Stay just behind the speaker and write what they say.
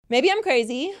Maybe I'm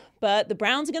crazy, but the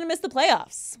Browns are going to miss the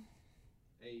playoffs.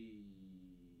 Hey.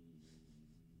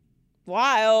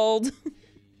 Wild.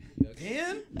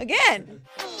 Again? Again.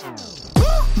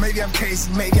 Maybe I'm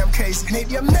crazy,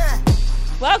 maybe I'm not.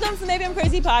 Welcome to the Maybe I'm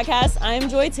Crazy podcast. I'm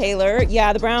Joy Taylor.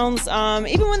 Yeah, the Browns,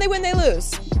 even when they win, they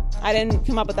lose. I didn't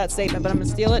come up with that statement, but I'm going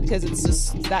to steal it because it's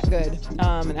just that good.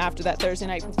 And after that Thursday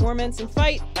night performance and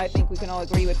fight, I think we can all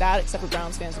agree with that, except for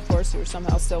Browns fans, of course, who are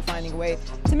somehow still finding a way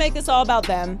to make this all about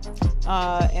them.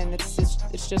 And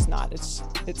it's just not. It's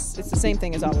the same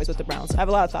thing as always with the Browns. I have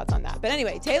a lot of thoughts on that. But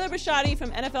anyway, Taylor Bisciotti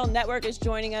from NFL Network is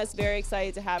joining us. Very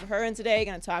excited to have her in today.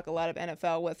 Going to talk a lot of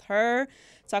NFL with her.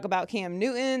 Talk about Cam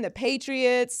Newton, the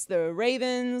Patriots, the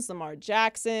Ravens, Lamar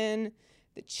Jackson,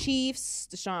 the Chiefs,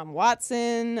 Deshaun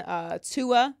Watson,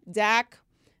 Tua, Dak.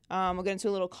 We'll get into a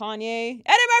little Kanye,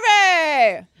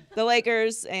 Eddie Murphy, the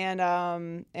Lakers, and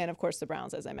of course the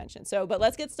Browns, as I mentioned. But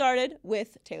let's get started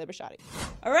with Taylor Bisciotti.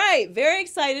 All right, very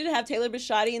excited to have Taylor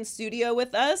Bisciotti in studio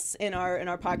with us in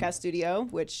our podcast studio,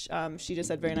 which she just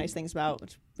said very nice things about,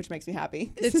 which makes me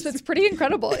happy. It's pretty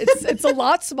incredible. It's a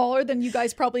lot smaller than you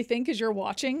guys probably think as you're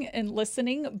watching and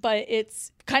listening, but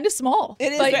it's kind of small.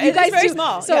 It is, but it is very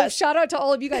small. So yes. Shout out to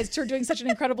all of you guys who are doing such an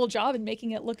incredible job and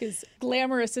making it look as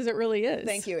glamorous as it really is.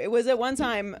 Thank you. It was at one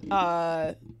time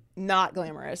not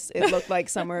glamorous. It looked like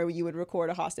somewhere you would record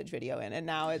a hostage video in, and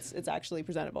now it's actually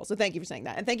presentable. So thank you for saying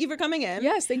that, and thank you for coming in.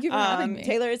 Yes, thank you for having me.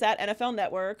 Taylor is at NFL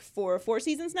Network for 4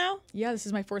 seasons now. Yeah, this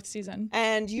is my 4th season.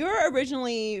 And you're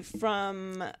originally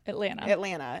from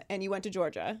Atlanta, and you went to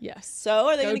Georgia. Yes. So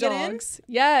are they going to get in?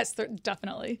 Yes,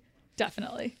 definitely.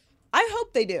 I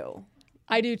hope they do.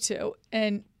 I do too.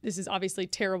 And this is obviously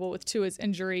terrible with Tua's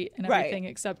injury and everything,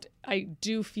 except I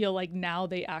do feel like now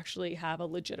they actually have a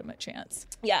legitimate chance.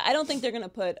 Yeah, I don't think they're going to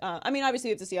put, obviously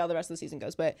we have to see how the rest of the season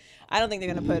goes, but I don't think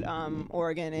they're going to put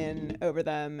Oregon in over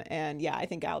them. And yeah, I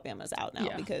think Alabama's out now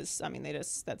because,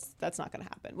 that's not going to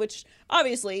happen, which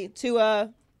obviously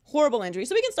Tua, horrible injury.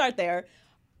 So we can start there.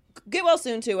 Get well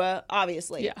soon, Tua,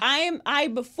 obviously. Yeah. I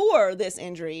before this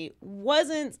injury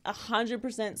wasn't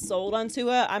 100% sold on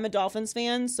Tua. I'm a Dolphins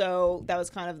fan, so that was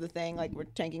kind of the thing, like we're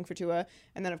tanking for Tua.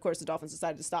 And then of course the Dolphins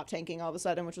decided to stop tanking all of a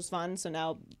sudden, which was fun. So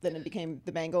now then it became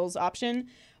the Bengals option.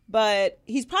 But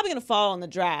he's probably going to fall in the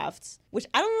draft, which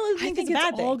I don't really think is a bad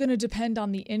thing. It's all going to depend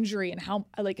on the injury and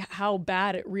how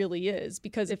bad it really is.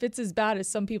 Because if it's as bad as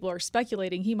some people are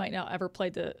speculating, he might not ever play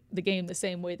the game the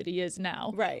same way that he is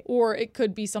now. Right. Or it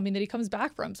could be something that he comes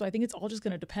back from. So I think it's all just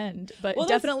going to depend. But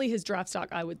definitely his draft stock,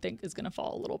 I would think, is going to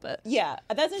fall a little bit. Yeah,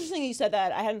 that's interesting you said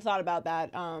that. I hadn't thought about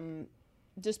that.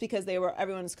 Just because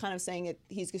everyone's kind of saying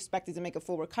he's expected to make a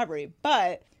full recovery.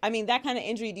 But, I mean, that kind of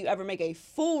injury, do you ever make a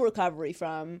full recovery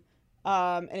from?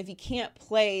 And if he can't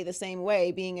play the same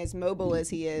way, being as mobile as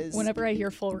he is. Whenever I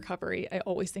hear full recovery, I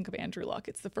always think of Andrew Luck.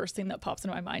 It's the first thing that pops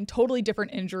into my mind. Totally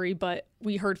different injury, but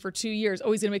we heard for 2 years,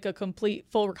 he's going to make a complete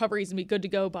full recovery. He's going to be good to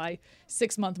go by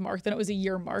 6-month mark. Then it was a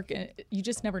year mark, and you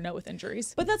just never know with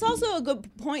injuries. But that's also a good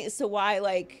point as to why,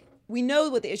 we know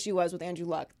what the issue was with Andrew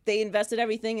Luck. They invested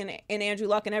everything in Andrew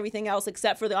Luck and everything else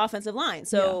except for the offensive line.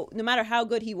 So no matter how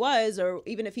good he was, or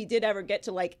even if he did ever get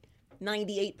to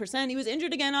 98%, he was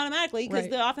injured again automatically because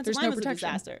the offensive line was a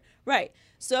disaster. Right.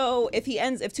 So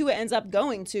if Tua ends up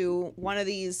going to one of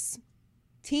these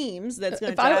teams that's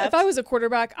going to draft. If I was a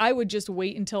quarterback, I would just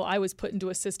wait until I was put into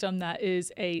a system that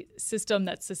is a system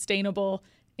that's sustainable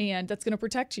and that's going to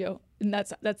protect you. And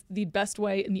that's the best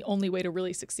way and the only way to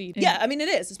really succeed. Yeah, I mean, it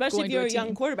is, especially if you're a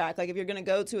young quarterback. If you're going to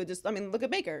go to look at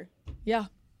Baker. Yeah.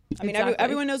 I mean,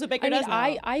 everyone knows what Baker does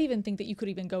now. I even think that you could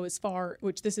even go as far,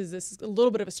 which this is a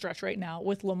little bit of a stretch right now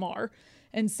with Lamar,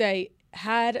 and say,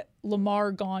 had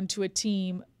Lamar gone to a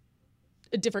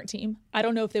different team, I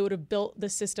don't know if they would have built the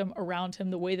system around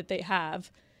him the way that they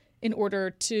have in order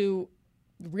to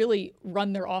really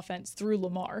run their offense through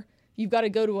Lamar. You've got to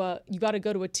go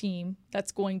to a team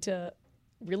that's going to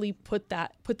really put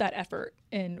that effort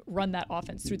and run that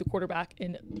offense through the quarterback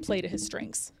and play to his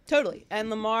strengths. Totally. And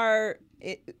Lamar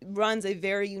runs a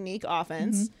very unique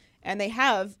offense, and they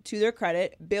have, to their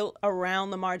credit, built around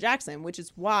Lamar Jackson, which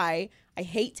is why I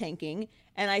hate tanking.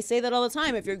 And I say that all the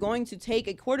time. If you're going to take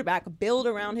a quarterback, build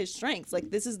around his strengths.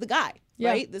 This is the guy,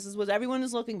 right? This is what everyone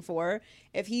is looking for.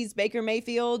 If he's Baker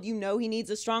Mayfield, he needs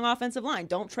a strong offensive line.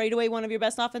 Don't trade away one of your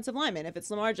best offensive linemen. If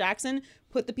it's Lamar Jackson,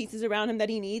 put the pieces around him that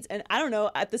he needs. And I don't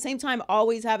know, at the same time,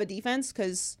 always have a defense,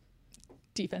 because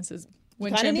defenses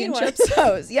win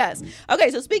championships. Yes. Okay,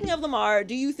 so speaking of Lamar,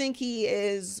 do you think he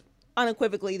is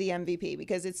unequivocally the MVP?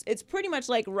 Because it's pretty much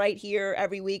right here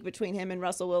every week between him and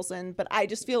Russell Wilson, but I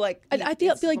just feel like I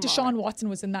feel like Deshaun Watson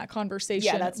was in that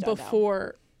conversation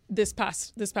before this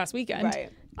past weekend. Right.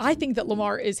 I think that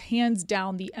Lamar is hands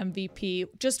down the MVP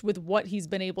just with what he's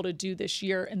been able to do this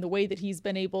year and the way that he's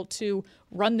been able to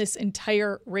run this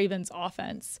entire Ravens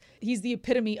offense. He's the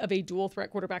epitome of a dual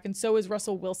threat quarterback, and so is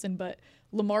Russell Wilson, but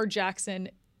Lamar Jackson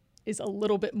is a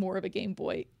little bit more of a Game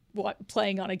Boy,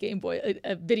 playing on a Game Boy,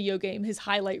 a video game, his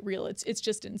highlight reel. It's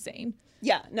just insane.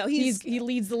 Yeah, no, he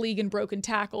leads the league in broken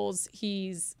tackles.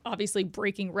 He's obviously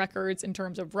breaking records in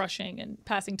terms of rushing and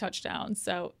passing touchdowns.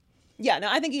 So yeah, no,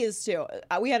 I think he is too.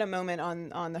 We had a moment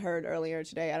on the herd earlier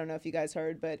today. I don't know if you guys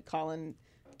heard, but Colin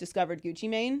discovered Gucci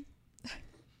Mane.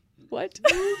 What?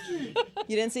 You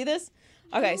didn't see this?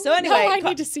 Okay, so anyway, no, I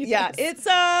need to see yeah, this. it's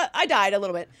I died a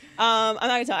little bit. I'm not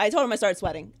gonna tell. I told him I started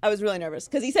sweating. I was really nervous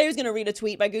because he said he was gonna read a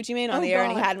tweet by Gucci Mane on the air,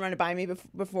 and he hadn't run it by me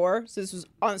before, so this was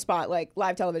on the spot, like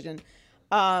live television.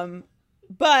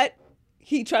 But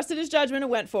he trusted his judgment and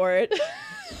went for it.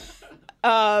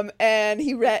 And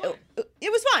he read.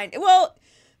 It was fine. Well,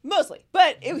 mostly,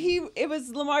 but it was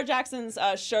Lamar Jackson's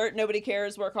shirt. Nobody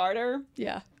cares. Work harder.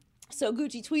 Yeah. So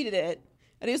Gucci tweeted it,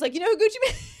 and he was like, "You know who Gucci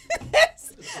Mane is?"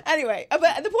 Anyway,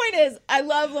 but the point is, I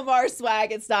love Lamar's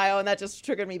swag and style, and that just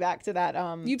triggered me back to that.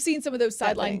 You've seen some of those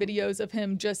sideline videos of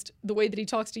him, just the way that he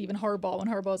talks to even Harbaugh when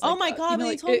Harbaugh's like, "Oh my God,"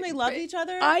 they told him they loved each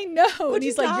other. I know, and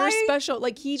he's like, die? "You're special."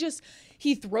 Like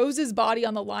he throws his body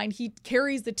on the line. He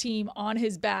carries the team on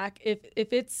his back.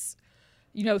 If it's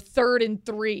 3rd and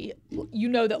 3, you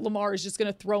know that Lamar is just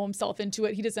going to throw himself into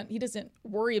it. He doesn't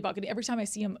worry about getting. Every time I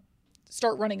see him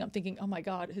start running, I'm thinking, oh my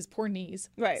God, his poor knees.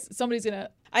 Right. Somebody's going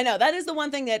to. I know. That is the one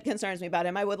thing that concerns me about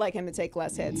him. I would like him to take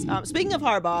less hits. Speaking of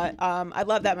Harbaugh, I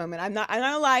love that moment. I'm not going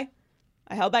to lie.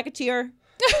 I held back a tear.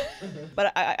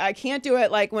 But I can't do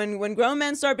it. Like when grown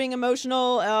men start being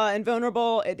emotional and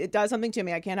vulnerable, it does something to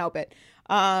me. I can't help it.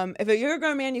 If you're a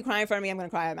grown man, you cry in front of me, I'm going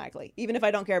to cry automatically, even if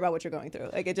I don't care about what you're going through.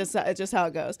 Like it's just how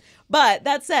it goes. But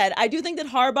that said, I do think that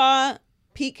Harbaugh,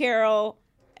 Pete Carroll,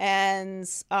 and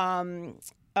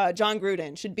John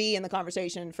Gruden should be in the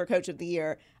conversation for Coach of the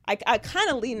Year. I kind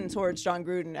of lean towards John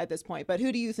Gruden at this point, but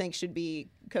who do you think should be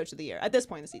Coach of the Year at this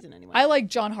point in the season anyway? I like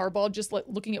John Harbaugh, just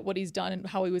looking at what he's done and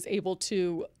how he was able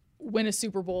to win a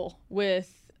Super Bowl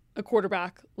with a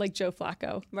quarterback like Joe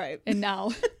Flacco. Right. And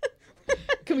now,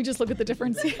 can we just look at the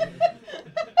difference here?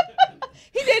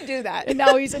 He did do that. And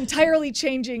now he's entirely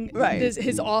changing right.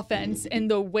 his offense,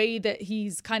 and the way that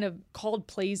he's kind of called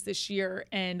plays this year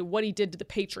and what he did to the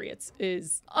Patriots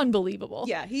is unbelievable.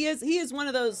 Yeah, he is one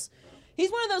of those. He's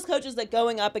one of those coaches that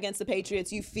going up against the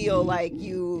Patriots, you feel like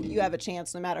you have a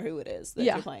chance no matter who it is that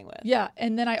you're playing with. Yeah,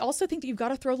 and then I also think that you've got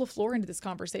to throw LaFleur into this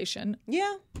conversation.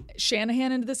 Yeah.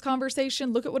 Shanahan into this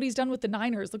conversation. Look at what he's done with the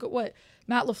Niners. Look at what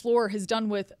Matt LaFleur has done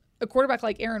with a quarterback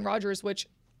like Aaron Rodgers, which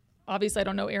obviously I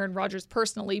don't know Aaron Rodgers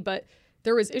personally, but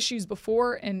there was issues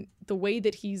before, and the way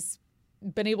that he's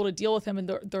been able to deal with him and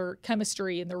their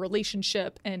chemistry and their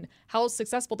relationship and how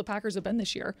successful the Packers have been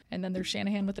this year. And then there's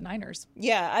Shanahan with the Niners.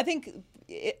 Yeah, I think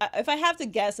if I have to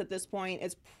guess at this point,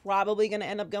 it's probably going to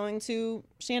end up going to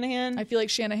Shanahan. I feel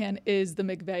like Shanahan is the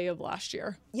McVAY of last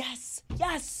year. Yes.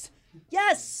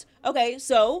 Okay,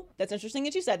 so that's interesting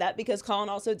that you said that, because Colin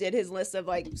also did his list of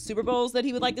like Super Bowls that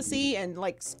he would like to see, and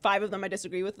like 5 of them I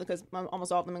disagree with, because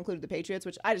almost all of them included the Patriots,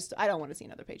 which I don't want to see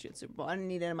another Patriots Super Bowl. I don't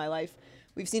need it in my life.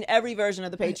 We've seen every version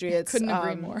of the Patriots. I couldn't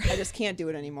agree more. I just can't do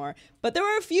it anymore. But there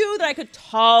were a few that I could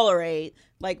tolerate,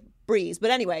 like Breeze. But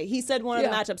anyway, he said one of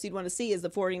the matchups he'd want to see is the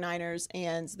 49ers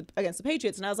against the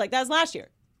Patriots, and I was like, that's last year.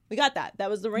 We got that. That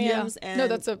was the Rams. Yeah. And no,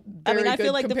 that's a very I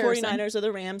feel like comparison. The 49ers are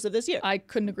the Rams of this year. I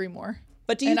couldn't agree more.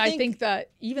 But do you I think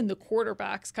that even the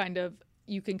quarterbacks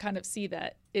you can kind of see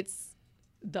that it's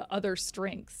the other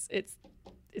strengths. It's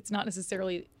not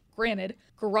necessarily, granted,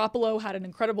 Garoppolo had an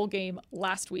incredible game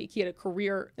last week. He had a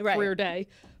career day.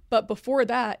 But before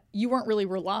that, you weren't really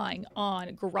relying on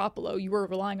Garoppolo. You were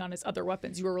relying on his other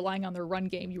weapons. You were relying on their run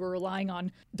game. You were relying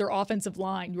on their offensive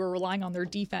line. You were relying on their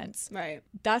defense. Right.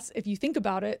 That's, if you think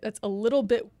about it, that's a little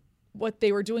bit what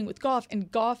they were doing with Goff.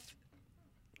 And Goff's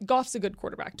a good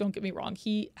quarterback. Don't get me wrong.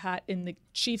 He had in the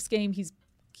Chiefs game, he's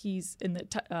in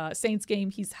the Saints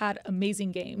game. He's had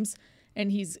amazing games, and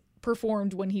he's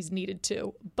performed when he's needed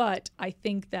to. But I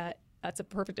think that that's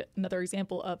another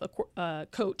example of a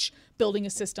coach building a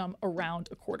system around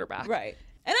a quarterback. Right.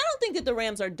 And I don't think that the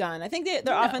Rams are done. I think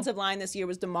their offensive line this year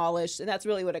was demolished, and that's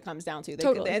really what it comes down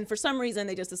to. And for some reason,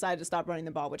 they just decided to stop running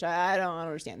the ball, which I don't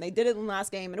understand. They did it in the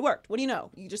last game, and it worked. What do you know?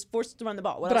 You just forced it to run the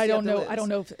ball. What but else I do you don't have to know. lose? I don't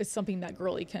know if it's something that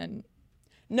Gurley can.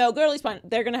 No, Gurley's fine.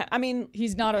 They're gonna.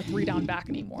 He's not a 3-down back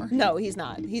anymore. No, he's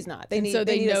not. They need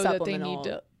a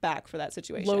supplemental back for that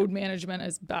situation. Load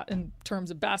management in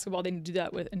terms of basketball, they need to do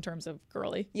that in terms of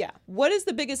Gurley. Yeah. What is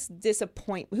the biggest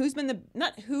disappointment? Who's been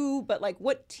but like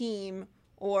what team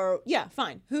Or, yeah,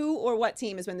 fine. Who or what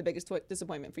team has been the biggest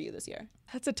disappointment for you this year?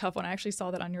 That's a tough one. I actually saw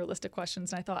that on your list of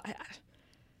questions, and I thought,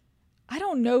 I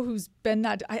don't know who's been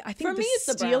that. I think for me, it's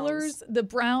the Steelers, the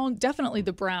Browns, definitely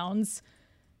the Browns.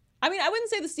 I mean, I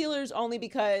wouldn't say the Steelers only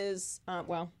because,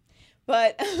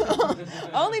 but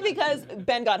only because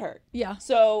Ben got hurt. Yeah.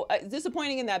 So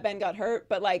disappointing in that Ben got hurt,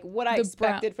 but like what I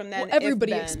expected from them. Well,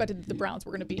 everybody expected that the Browns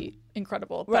were going to be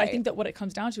incredible. But I think that what it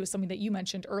comes down to is something that you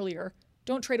mentioned earlier.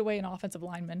 Don't trade away an offensive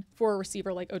lineman for a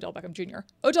receiver like Odell Beckham Jr.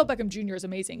 Odell Beckham Jr. is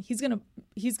amazing. He's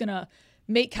gonna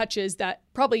make catches that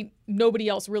probably nobody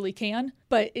else really can,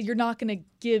 but you're not gonna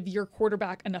give your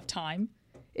quarterback enough time.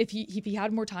 If he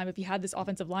had more time, if he had this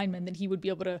offensive lineman, then he would be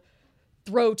able to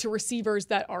throw to receivers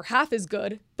that are half as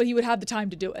good, but he would have the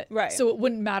time to do it. Right. So it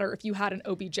wouldn't matter if you had an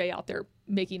OBJ out there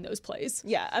making those plays.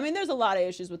 Yeah, I mean, there's a lot of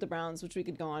issues with the Browns, which we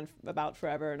could go on about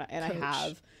forever, and I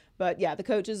have. But yeah, the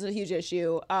coach is a huge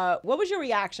issue. What was your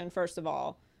reaction, first of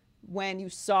all, when you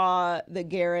saw the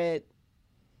Garrett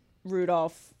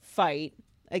Rudolph fight,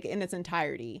 like in its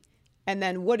entirety? And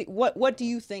then what do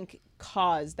you think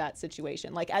caused that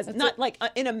situation? Like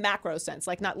in a macro sense,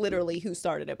 like not literally who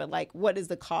started it, but like what is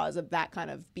the cause of that kind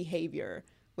of behavior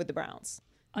with the Browns?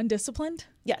 Undisciplined?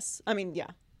 Yes. I mean, yeah.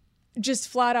 Just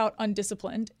flat out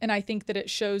undisciplined. And I think that it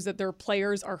shows that their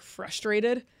players are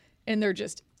frustrated and they're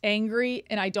just angry.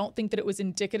 And I don't think that it was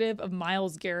indicative of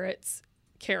Myles Garrett's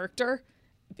character.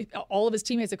 All of his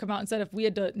teammates have come out and said if we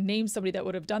had to name somebody that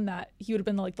would have done that, he would have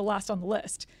been like the last on the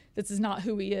list. This is not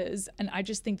who he is. And I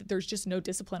just think that there's just no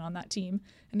discipline on that team.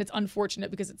 And it's unfortunate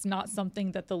because it's not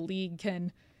something that the league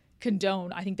can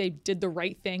condone. I think they did the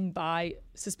right thing by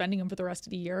suspending him for the rest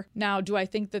of the year. Now, do I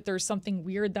think that there's something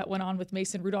weird that went on with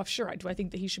Mason Rudolph? Sure. Do I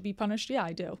think that he should be punished? Yeah,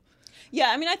 I do. Yeah,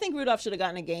 I mean, I think Rudolph should have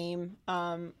gotten a game.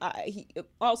 He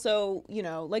also,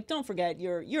 like, don't forget,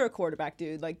 you're a quarterback,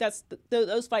 dude. Like,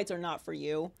 those fights are not for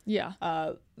you. Yeah.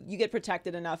 You get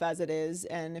protected enough as it is,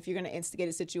 and if you're going to instigate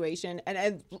a situation,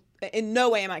 and in no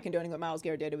way am I condoning what Myles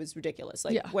Garrett did. It was ridiculous,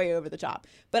 way over the top.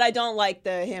 But I don't like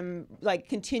him like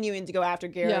continuing to go after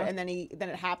Garrett, and then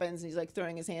it happens, and he's like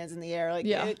throwing his hands in the air,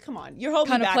 like, come on, you're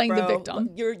holding me back, playing bro. The victim.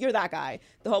 You're that guy,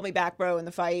 the hold me back, bro, in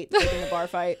the fight, like in the bar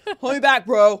fight. Hold me back,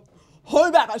 bro. Hold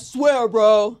me back, I swear,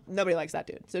 bro. Nobody likes that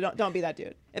dude. So don't be that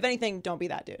dude. If anything, don't be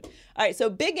that dude. All right, so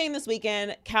big game this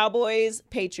weekend, Cowboys,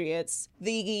 Patriots.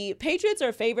 The Patriots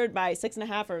are favored by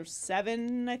 6.5 or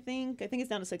 7, I think. I think it's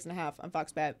down to 6.5 on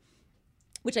Fox Bet,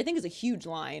 which I think is a huge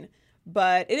line.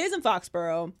 But it is in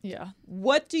Foxborough. Yeah.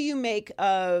 What do you make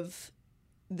of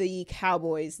the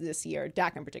Cowboys this year,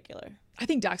 Dak in particular? I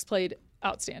think Dak's played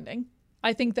outstanding.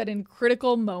 I think that in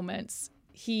critical moments,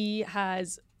 he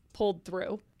has pulled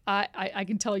through. I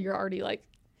can tell you're already like...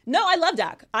 No, I love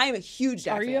Dak. I am a huge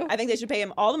Dak fan. You? I think they should pay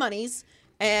him all the monies.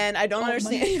 And I don't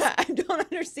understand. I don't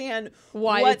understand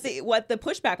why what the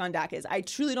pushback on Dak is. I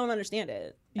truly don't understand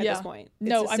it at this point.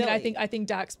 I think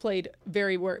Dak's played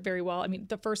very, very well. I mean,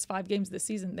 the first 5 games of the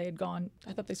season they had gone.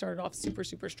 I thought they started off super,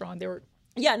 super strong. They were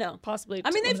possibly.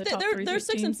 I mean, they're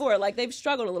 6-4. Like they've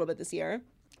struggled a little bit this year,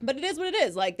 but it is what it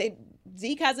is. Like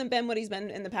Zeke hasn't been what he's been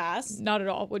in the past. Not at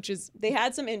all. Which is they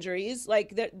had some injuries.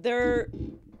 Like they're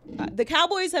the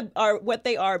Cowboys are what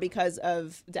they are because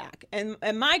of Dak. And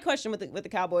my question with the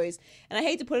Cowboys, and I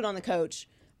hate to put it on the coach,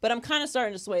 but I'm kind of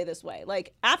starting to sway this way.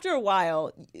 Like after a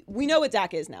while, we know what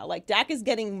Dak is now. Like Dak is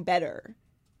getting better,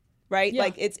 right? Yeah.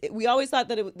 Like we always thought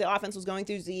that the offense was going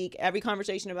through Zeke. Every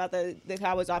conversation about the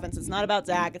Cowboys offense, it's not about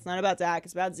Dak. It's not about Dak.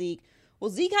 It's about Zeke. Well,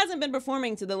 Zeke hasn't been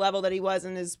performing to the level that he was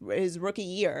in his rookie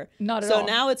year. Not at all. So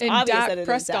now it's obvious that it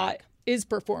is Dak. Is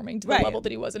performing to the level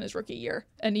that he was in his rookie year,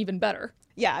 and even better.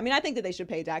 Yeah, I mean, I think that they should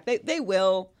pay Dak. They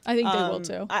will. I think they will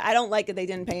too. I don't like that they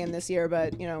didn't pay him this year,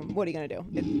 but what are you going to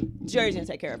do? Jerry's going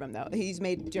to take care of him, though. He's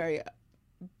made Jerry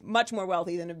much more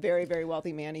wealthy than a very, very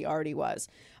wealthy man he already was.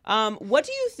 What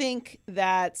do you think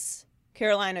that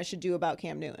Carolina should do about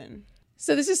Cam Newton?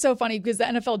 So this is so funny because the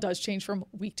NFL does change from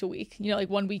week to week.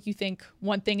 Like 1 week you think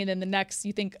one thing and then the next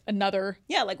you think another.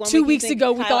 Yeah, like 2 weeks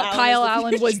ago we thought Kyle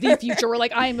Allen was the future. We're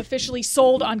like, I am officially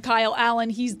sold on Kyle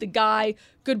Allen. He's the guy.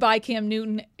 Goodbye, Cam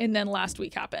Newton. And then last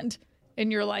week happened.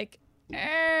 And you're like,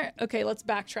 okay, let's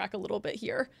backtrack a little bit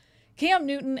here. Cam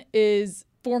Newton is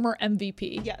former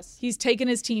MVP. Yes. He's taken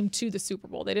his team to the Super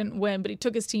Bowl. They didn't win, but he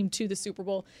took his team to the Super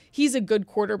Bowl. He's a good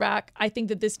quarterback. I think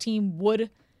that this team would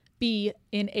be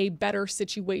in a better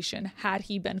situation had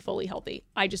he been fully healthy.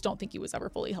 I just don't think he was ever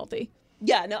fully healthy.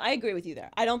 Yeah, no, I agree with you there.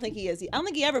 I don't think he is. I don't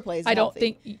think he ever plays healthy. I don't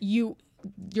think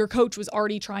your coach was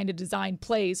already trying to design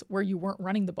plays where you weren't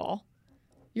running the ball.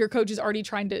 Your coach is already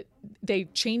they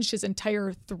changed his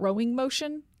entire throwing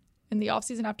motion in the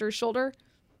offseason after his shoulder.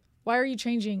 Why are you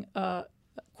changing a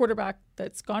quarterback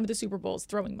that's gone to the Super Bowl is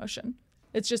throwing motion.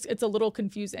 It's a little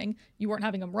confusing. You weren't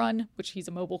having him run, which he's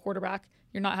a mobile quarterback.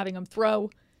 You're not having him throw.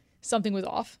 Something was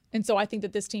off. And so I think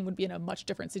that this team would be in a much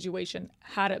different situation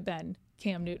had it been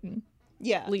Cam Newton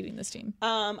leading this team.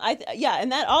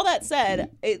 And that all that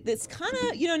said, it's kind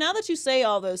of, now that you say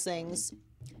all those things,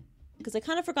 because I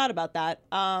kind of forgot about that.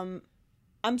 All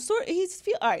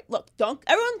right, look,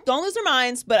 everyone don't lose their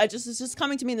minds, but it's just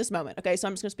coming to me in this moment. Okay, so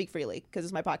I'm just gonna speak freely because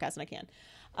it's my podcast and I can.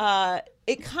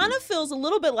 It kind of feels a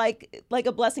little bit like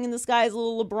a blessing in disguise, a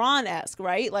little LeBron-esque,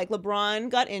 right? Like LeBron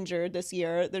got injured this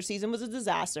year. Their season was a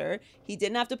disaster. He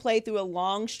didn't have to play through a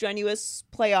long, strenuous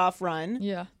playoff run.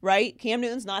 Yeah. Right? Cam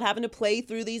Newton's not having to play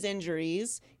through these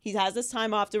injuries. He has this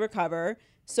time off to recover.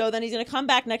 So then he's going to come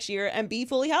back next year and be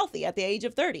fully healthy at the age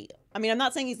of 30. I mean, I'm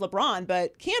not saying he's LeBron,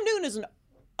 but Cam Newton is an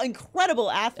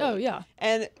incredible athlete. Oh, yeah.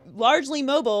 And largely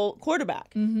mobile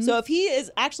quarterback. Mm-hmm. So if he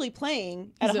is actually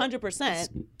playing at 100%. He's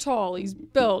tall, he's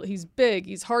built, he's big,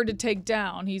 he's hard to take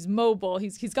down, he's mobile,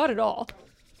 he's got it all.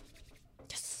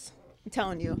 Yes. I'm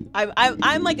telling you.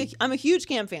 I'm a huge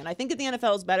Cam fan. I think that the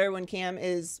NFL is better when Cam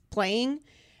is playing.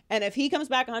 And if he comes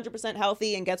back 100%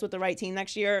 healthy and gets with the right team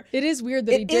next year, it is weird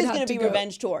that he did have to go. It is going to be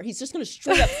revenge tour. He's just going to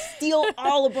straight up steal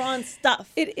all LeBron's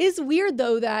stuff. It is weird,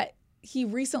 though, that he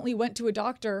recently went to a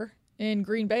doctor in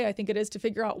Green Bay, I think it is, to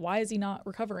figure out why is he not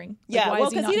recovering.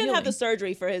 Because he didn't have the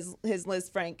surgery for his Liz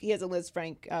Frank. He has a Liz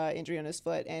Frank injury on his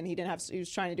foot, and he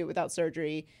was trying to do it without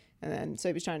surgery, and then so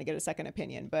he was trying to get a second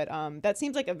opinion. But that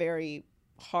seems like a very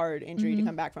hard injury to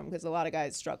come back from because a lot of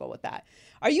guys struggle with that.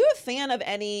 Are you a fan of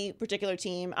any particular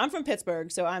team? I'm from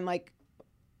Pittsburgh, so I'm like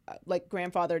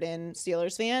grandfathered in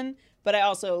Steelers fan, but I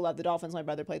also love the Dolphins. My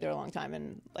brother played there a long time,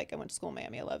 and I went to school in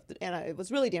Miami. I loved it, and it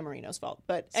was really Dan Marino's fault.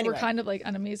 But anyway, we're kind of like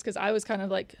enemies because I was kind of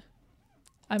like,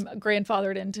 I'm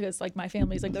grandfathered into because my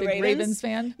family's like a big Ravens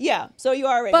fan. Yeah, so you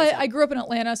are a Ravens fan. fan. I grew up in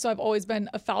Atlanta, so I've always been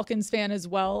a Falcons fan as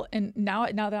well. And now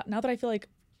that I feel like,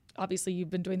 obviously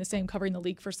you've been doing the same, covering the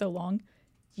league for so long,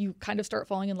 you kind of start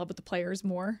falling in love with the players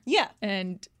more. Yeah.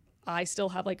 And I still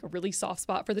have a really soft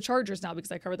spot for the Chargers now because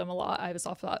I cover them a lot. I have a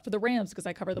soft spot for the Rams because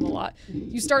I cover them a lot.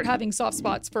 You start having soft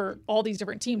spots for all these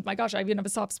different teams. My gosh, I even have a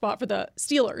soft spot for the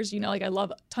Steelers. I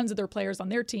love tons of their players on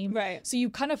their team. Right. So you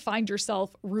kind of find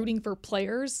yourself rooting for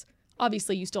players.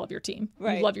 Obviously, you still have your team.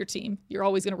 Right. You love your team. You're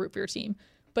always going to root for your team.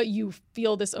 But you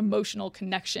feel this emotional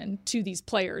connection to these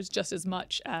players just as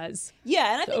much as and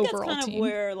I think that's kind team. Of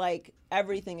where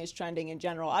everything is trending in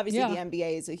general. Obviously, the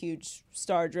NBA is a huge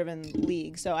star-driven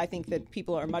league, so I think that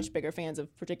people are much bigger fans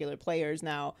of particular players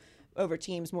now over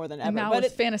teams more than ever. And now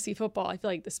with fantasy football, I feel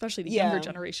like especially the younger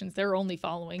generations, they're only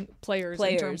following players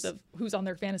in terms of who's on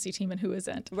their fantasy team and who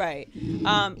isn't. Right.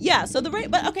 So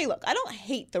but okay, look, I don't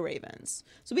hate the Ravens.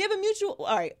 So we have a mutual.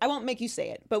 All right, I won't make you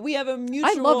say it, but we have a mutual.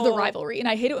 I love the rivalry, and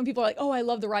I hate it when people are like, "Oh, I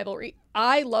love the rivalry."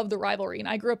 I love the rivalry, and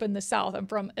I grew up in the South. I'm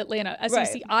from Atlanta, SEC.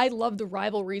 Right. I love the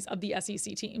rivalries of the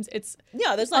SEC teams. It's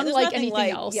there's unlike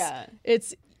anything else. Yeah.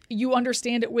 You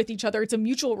understand it with each other. It's a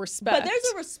mutual respect. But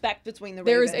there's a respect between the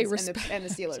Ravens and the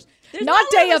Steelers. There's not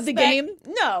day of the game.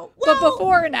 No. But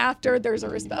before and after, there's a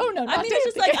respect. Oh, no, not day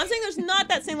of the game. I'm saying there's not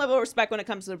that same level of respect when it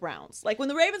comes to the Browns. When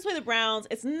the Ravens play the Browns,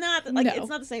 it's not it's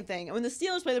not the same thing. And when the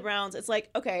Steelers play the Browns, it's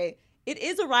okay, it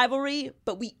is a rivalry,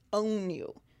 but we own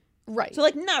you. Right. So,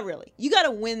 not really. You got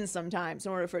to win sometimes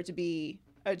in order for it to be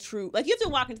a true, you have to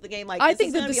walk into the game I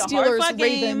think that the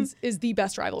Steelers-Ravens is the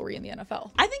best rivalry in the NFL.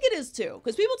 I think it is too,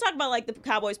 because people talk about the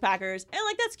Cowboys-Packers, and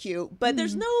that's cute, but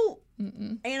there's no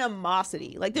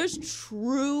animosity. There's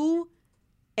true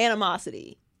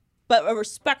animosity, but a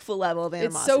respectful level of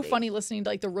animosity. It's so funny listening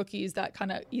to the rookies that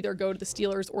kind of either go to the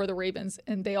Steelers or the Ravens,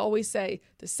 and they always say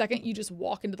the second you just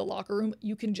walk into the locker room,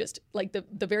 you can just the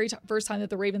very first time that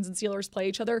the Ravens and Steelers play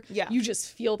each other, you just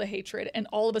feel the hatred, and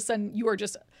all of a sudden you are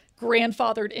just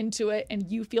grandfathered into it,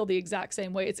 and you feel the exact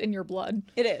same way. It's in your blood.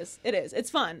 It is. It's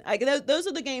fun. Those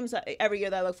are the games every year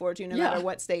that I look forward to, no matter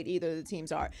what state either of the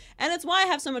teams are. And it's why I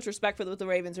have so much respect for what the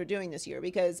Ravens are doing this year,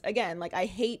 because again, I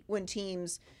hate when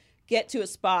teams get to a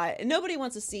spot and nobody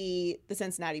wants to see the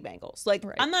Cincinnati Bengals.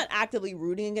 Right. I'm not actively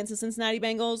rooting against the Cincinnati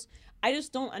Bengals. I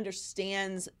just don't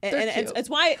understand. And it's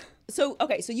why. So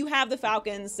you have the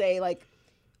Falcons say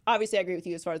obviously I agree with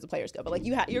you as far as the players go, but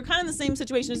you're kind of in the same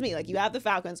situation as me. You have the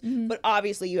Falcons, but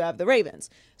obviously you have the Ravens.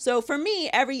 So for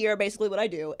me, every year, basically what I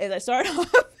do is I start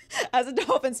off as a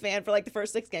Dolphins fan for the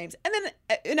first 6 games, and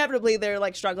then inevitably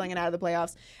they're struggling and out of the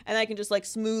playoffs, and I can just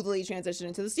smoothly transition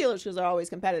into the Steelers because they're always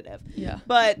competitive. Yeah.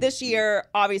 But this year,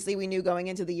 obviously we knew going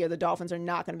into the year the Dolphins are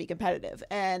not going to be competitive,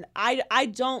 and I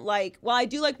don't I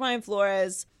do like Brian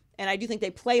Flores, and I do think they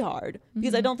play hard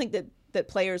because I don't think that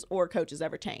players or coaches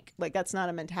ever tank. That's not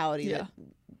a mentality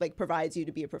that like provides you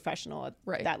to be a professional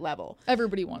at that level.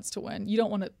 Everybody wants to win. You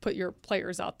don't want to put your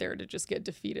players out there to just get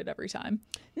defeated every time.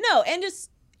 No, and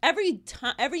just every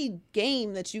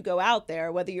game that you go out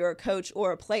there, whether you're a coach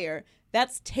or a player,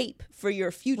 that's tape for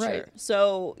your future. Right.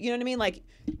 So, you know what I mean? Like,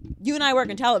 you and I work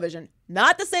in television.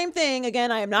 Not the same thing.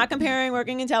 Again, I am not comparing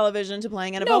working in television to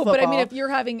playing NFL football. No, but I mean,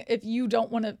 if you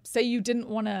don't want to, say you didn't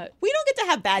want to. We don't get to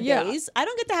have bad days. I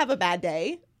don't get to have a bad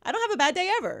day. I don't have a bad day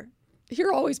ever.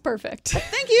 You're always perfect.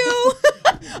 Thank you.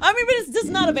 I mean, but it's just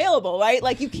not available, right?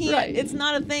 Like, you can't, it's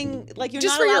not a thing, like, you're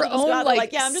just not for allowed your to just own, go out there,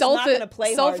 like, yeah, I'm just not going to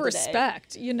play hard today.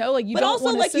 Self-respect, you know, like, you but don't also,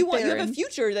 want to like, sit you there have a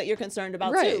future that you're concerned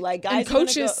about, too. Like, guys, and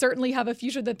coaches certainly have a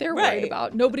future that they're worried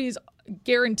about. Nobody's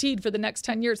guaranteed for the next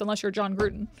 10 years unless you're John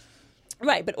Gruden.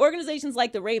 Right, but organizations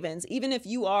like the Ravens, even if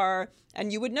you are,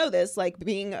 and you would know this, like,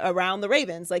 being around the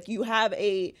Ravens, like, you have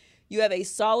a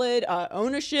solid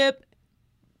ownership,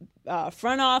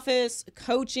 front office,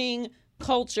 coaching,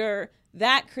 culture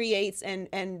that creates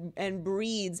and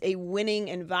breeds a winning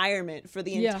environment for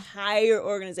the entire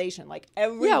organization. Like,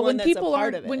 everyone that's a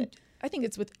part of it. I think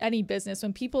it's with any business,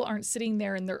 when people aren't sitting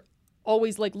there and they're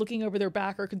always like looking over their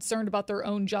back or concerned about their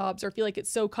own jobs or feel like it's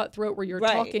so cutthroat where you're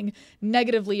talking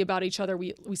negatively about each other.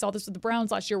 We saw this with the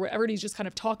Browns last year where everybody's just kind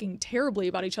of talking terribly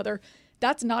about each other.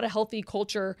 That's not a healthy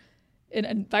culture and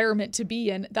environment to be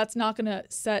in. That's not going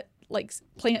to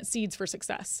plant seeds for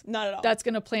success. Not at all. That's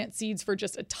going to plant seeds for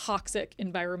just a toxic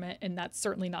environment, and that's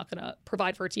certainly not going to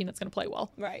provide for a team that's going to play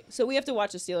well. Right. So we have to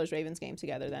watch the Steelers-Ravens game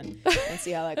together then and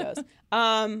see how that goes.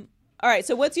 All right,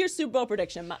 so what's your Super Bowl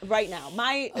prediction right now?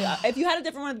 If you had a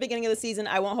different one at the beginning of the season,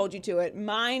 I won't hold you to it.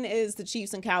 Mine is the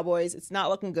Chiefs and Cowboys. It's not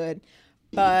looking good,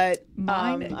 but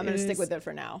I'm going to stick with it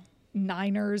for now.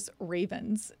 Niners,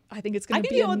 Ravens. I think it's going to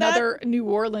be another New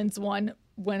Orleans one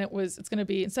when it's going to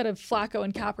be, instead of Flacco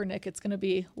and Kaepernick, it's going to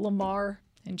be Lamar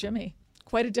and Jimmy.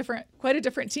 Quite a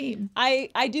different team. I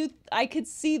could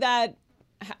see that.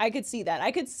 I could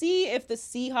see if the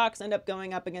Seahawks end up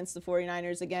going up against the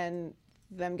 49ers again,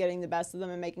 them getting the best of them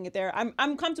and making it there.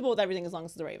 I'm comfortable with everything as long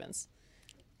as it's the Ravens.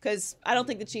 Because I don't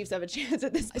think the Chiefs have a chance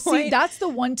at this point. See, that's the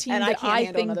one team that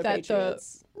I think that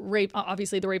Patriots.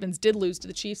 Obviously the Ravens did lose to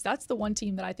the Chiefs. That's the one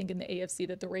team that I think in the AFC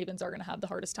that the Ravens are going to have the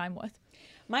hardest time with.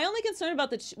 My only concern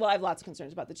about I have lots of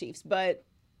concerns about the Chiefs, but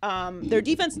their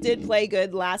defense did play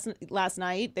good last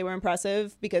night. They were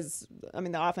impressive because, I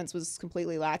mean, the offense was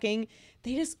completely lacking.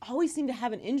 They just always seem to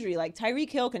have an injury. Like,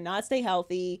 Tyreek Hill cannot stay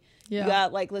healthy. Yeah. You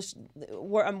got, like,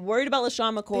 I'm worried about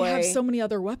LaShawn McCoy. They have so many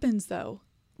other weapons, though.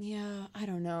 Yeah, I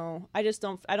don't know. I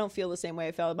don't feel the same way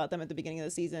I felt about them at the beginning of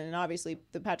the season. And obviously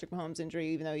the Patrick Mahomes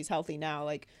injury, even though he's healthy now,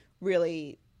 like,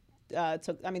 really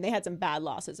they had some bad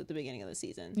losses at the beginning of the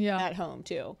season at home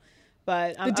too.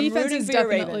 But I'm rooting for your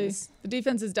Ravens. The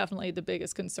defense is definitely the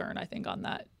biggest concern, I think, on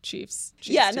that Chiefs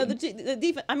yeah, team. No, the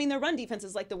defense. I mean, their run defense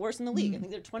is like the worst in the league. I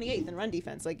think they're 28th in run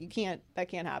defense. Like, that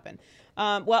can't happen.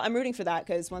 Well, I'm rooting for that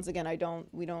because once again,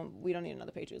 we don't need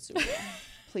another Patriots Super Bowl.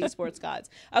 Please, sports gods.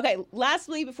 Okay,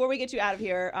 lastly, before we get you out of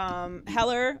here,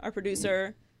 Heller, our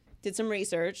producer, did some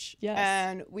research. Yes.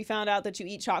 And we found out that you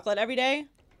eat chocolate every day.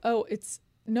 Oh,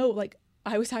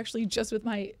 I was actually just with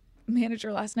my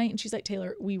manager last night and she's like,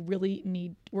 Taylor, we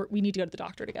need to go to the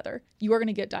doctor together. You are going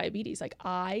to get diabetes. Like,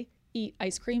 I eat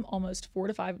ice cream almost 4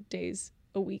 to 5 days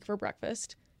a week for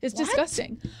breakfast. It's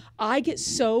disgusting. I get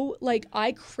so,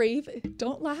 I crave,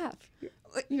 don't laugh.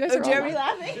 You guys are Jeremy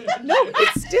laughing? No,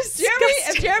 it's disgusting.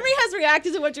 If Jeremy has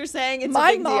reacted to what you're saying, it's a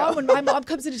big deal. When my mom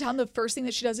comes into town, the first thing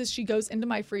that she does is she goes into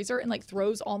my freezer and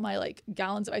throws all my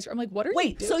gallons of ice cream. I'm like, what are you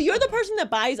doing? Wait, so you're the person that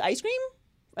buys ice cream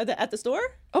at the store?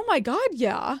 Oh my God,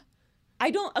 yeah. I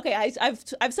don't. Okay,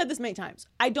 I've said this many times.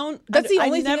 I don't. That's the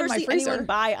only I thing never in my see freezer. anyone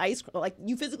buy ice cream. Like,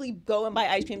 you physically go and buy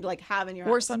ice cream to have in your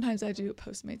house. Or sometimes I do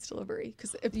Postmates delivery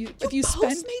because if you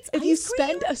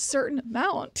spend a certain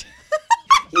amount,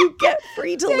 you get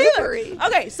free delivery.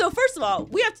 Okay, so first of all,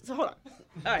 we have to hold on.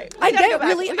 All right, I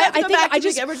think I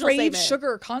just crave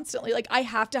sugar constantly. Like, I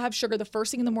have to have sugar the first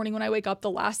thing in the morning when I wake up,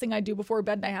 the last thing I do before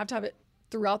bed, and I have to have it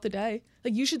throughout the day.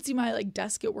 Like, you should see my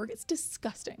desk at work. It's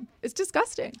disgusting. It's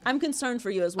disgusting. I'm concerned for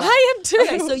you as well. I am too.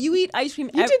 Okay, so you eat ice cream.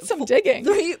 You did some digging.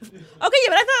 Okay, yeah, but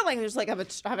I thought just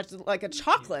have a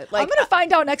chocolate. I'm gonna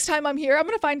find out next time I'm here. I'm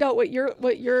gonna find out what your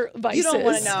vice is. You don't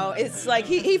want to know. It's like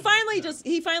he finally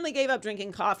gave up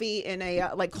drinking coffee in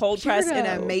a cold press in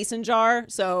a mason jar.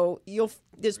 So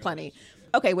there's plenty.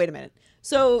 Okay, wait a minute.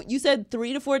 So you said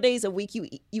 3 to 4 days a week you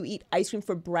eat ice cream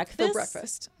for breakfast. For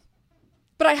breakfast.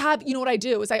 But I have, what I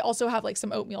do is I also have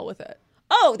some oatmeal with it.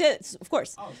 Oh, that's, of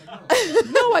course.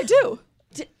 No, I do.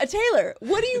 Taylor,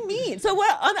 what do you mean? So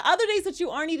what on the other days that you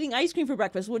aren't eating ice cream for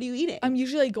breakfast, what are you eating? I'm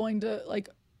usually going to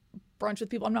brunch with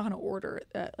people, I'm not going to order it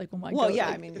at, like when I Well, go. yeah,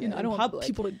 like, I mean, you know, I in don't public. want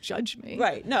people to judge me.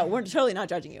 Right. No, we're totally not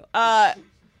judging you.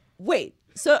 Wait.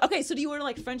 So do you order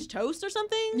like French toast or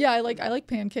something? Yeah, I like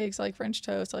pancakes, I like French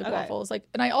toast, I like Okay. waffles, like,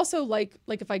 and I also like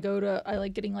if I go to, I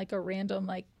like getting like a random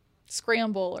like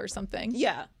scramble or something.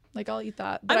 Yeah. Like I'll eat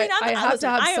that. But I mean, I have to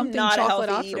have I am something not a chocolate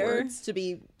healthy eater, afterwards. to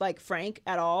be like frank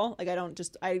at all. Like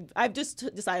I've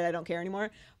just decided I don't care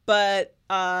anymore. But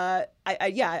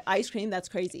ice cream, that's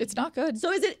crazy. It's not good.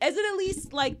 So is it at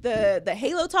least like the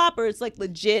Halo Top, or it's like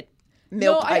legit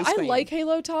milk ice I cream? like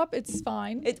Halo Top. It's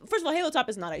fine. First of all, Halo Top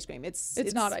is not ice cream. It's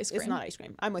not ice cream. It's not ice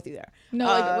cream. I'm with you there. No,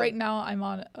 like right now I'm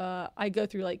on, I go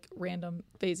through like random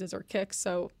phases or kicks.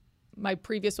 So my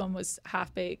previous one was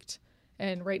half baked.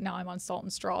 And right now I'm on salt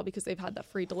and straw because they've had that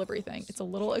free delivery thing. It's a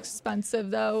little expensive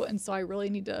though. And so I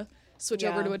really need to switch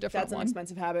over to a different that's one. An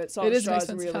expensive habit. Salt It and is an straw is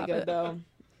expensive really habit. good though.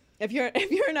 If you're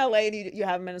in LA and you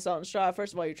haven't been to Salt and Straw,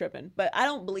 first of all, you're tripping. But I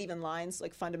don't believe in lines,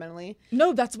 like fundamentally.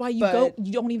 No, that's why you But- go.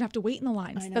 You don't even have to wait in the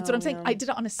lines. That's what I'm saying. know. I did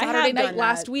it on a have Saturday night done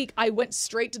last that. week. I went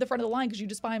straight to the front of the line because you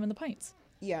just buy them in the pints.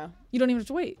 Yeah, You don't even have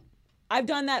to wait. I've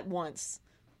done that once.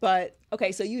 But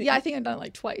okay, so you Yeah, I think I've done it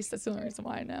like twice. That's the only reason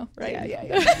why I know. Right?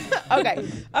 Yeah. Okay.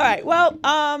 All right. Well,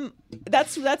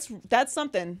 that's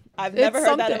something. I've never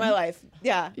heard that in my something. life.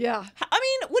 Yeah. Yeah. I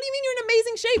mean, what do you mean you're in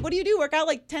amazing shape? What do you do? Work out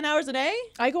like 10 hours a day?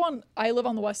 I live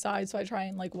on the west side, so I try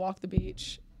and like walk the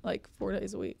beach like 4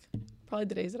 days a week. Probably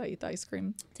the days that I eat the ice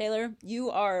cream. Taylor,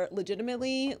 you are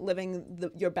legitimately living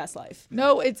your best life.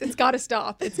 No, it's got to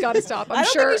stop. It's got to stop. I I'm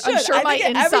don't sure. think you I'm should. sure I my think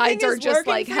insides everything are is just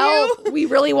working like, for help. you. We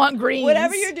really want greens.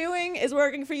 Whatever you're doing is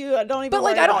working for you. Don't even. But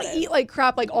like, worry I don't about it. eat like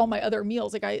crap like all my other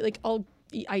meals. Like I eat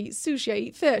sushi. I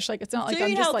eat fish. Like it's not So like you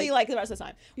I'm eat just healthy like the rest of the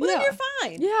time. Well, then Yeah. you're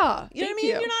fine. Yeah. You know what I thank mean?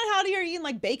 you. You're not out here eating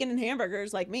like bacon and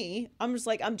hamburgers like me. I'm just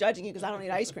like, I'm judging you because I don't eat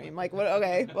ice cream. Like, what?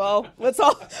 Okay, well, what's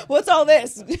all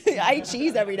this? I eat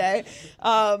cheese every day.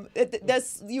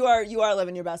 You are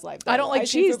living your best life. I don't like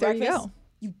Ice cream cheese. for There you breakfast? go.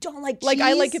 You don't like cheese? Like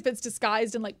I like if it's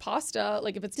disguised in like pasta,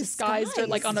 like if it's disguised or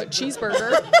like on a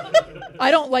cheeseburger.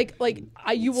 I don't like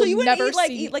you will So you wouldn't never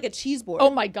eat like a cheese board. Oh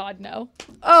my god, no.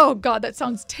 Oh god, that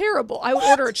sounds terrible. I would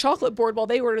order a chocolate board while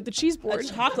they ordered the cheese A board.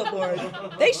 chocolate board.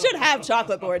 They should have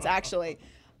chocolate boards actually.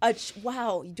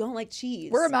 Wow, you don't like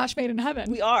cheese. We're a match made in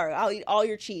heaven. We are. I'll eat all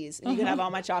your cheese, and you can have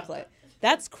all my chocolate.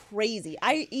 That's crazy.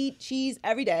 I eat cheese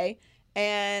every day,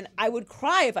 and I would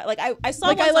cry if I saw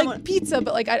like one I like someone pizza,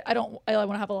 but like I don't. I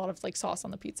want to have a lot of like sauce on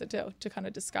the pizza too to kind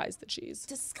of disguise the cheese.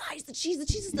 disguise the cheese. The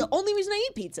cheese is the only reason I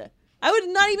eat pizza. I would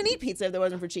not even eat pizza if there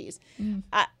wasn't for cheese.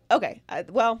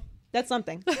 Well, that's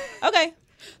something. Okay.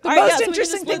 The All right, most so we interesting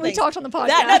just split thing we things. talked on the podcast.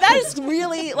 That is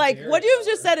really like what you've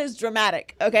just said is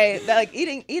dramatic. Okay, like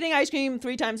eating ice cream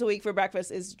 3 times a week for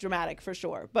breakfast is dramatic for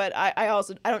sure. But I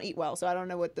also don't eat well, so I don't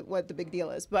know what the big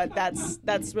deal is. But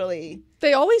that's really.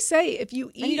 They always say if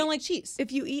you eat And you don't like cheese.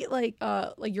 if you eat like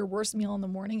your worst meal in the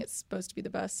morning, it's supposed to be the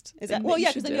best. Is thing that well? Yeah,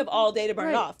 should because then you do. have all day to burn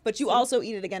it Right. off. But you also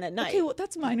eat it again at night. Okay, well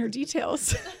that's minor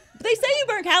details. But they say you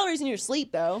burn calories in your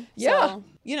sleep, though. Yeah.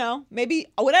 So, maybe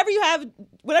whatever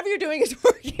you're doing is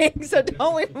working. So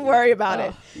don't even worry about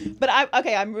it. But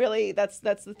I'm really that's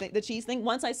the thing, the cheese thing.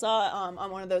 Once I saw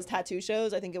on one of those tattoo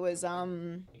shows, I think it was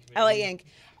LA Ink.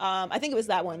 I think it was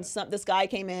that one. This guy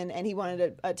came in and he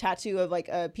wanted a tattoo of like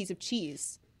a piece of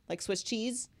cheese, like Swiss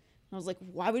cheese. And I was like,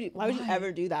 why would you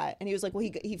ever do that? And he was like, well,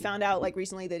 he found out like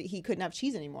recently that he couldn't have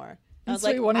cheese anymore. And I was so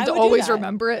like, you wanted I to would do always that.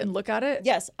 remember it and look at it?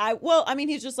 Yes,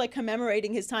 he's just like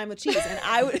commemorating his time with cheese, and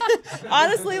I would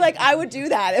honestly I would do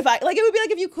that it would be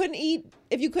like if you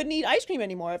couldn't eat ice cream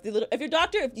anymore. If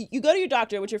you go to your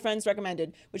doctor, which your friends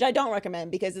recommended, which I don't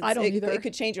recommend because I don't either. It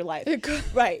could change your life. It could.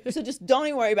 Right. So just don't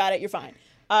even worry about it. You're fine.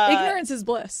 Ignorance is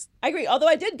bliss. I agree. Although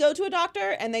I did go to a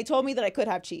doctor and they told me that I could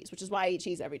have cheese, which is why I eat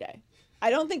cheese every day. I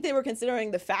don't think they were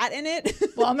considering the fat in it.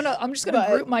 Well, I'm just gonna But-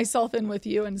 group myself in with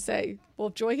you and say, well,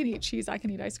 if Joy can eat cheese, I can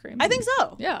eat ice cream. I think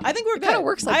so. Yeah. I think we're It good. kinda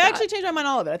works like I that. actually changed my mind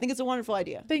on all of it. I think it's a wonderful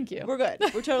idea. Thank you. We're good.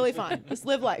 We're totally fine. Just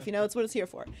live life. It's what it's here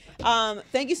for.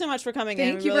 Thank you so much for coming in.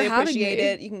 Thank We you for really having appreciate me.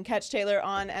 it. You can catch Taylor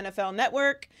on NFL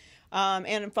Network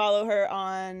and follow her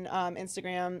on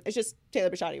Instagram. It's just Taylor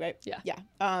Bisciotti, right? Yeah.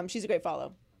 Yeah. She's a great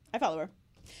follow. I follow her.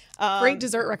 Great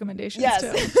dessert recommendations Yes,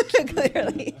 too.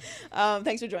 clearly.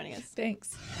 Thanks for joining us.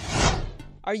 Thanks.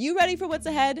 Are you ready for what's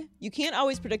ahead? You can't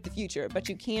always predict the future, but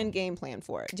you can game plan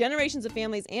for it. Generations of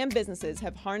families and businesses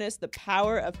have harnessed the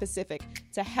power of Pacific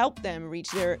to help them reach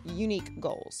their unique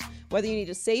goals. Whether you need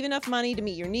to save enough money to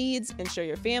meet your needs, ensure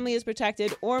your family is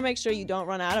protected, or make sure you don't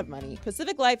run out of money,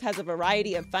 Pacific Life has a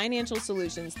variety of financial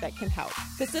solutions that can help.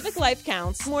 Pacific Life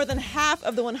counts more than half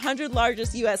of the 100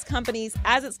 largest U.S. companies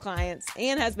as its clients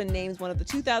and has been named one of the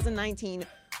 2019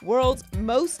 World's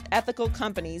Most Ethical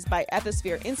Companies by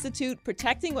Ethisphere Institute,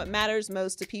 protecting what matters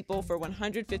most to people for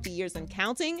 150 years and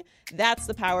counting. That's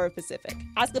the power of Pacific.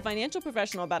 Ask a financial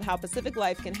professional about how Pacific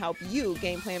Life can help you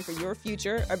game plan for your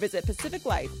future or visit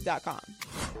pacificlife.com.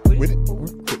 With it.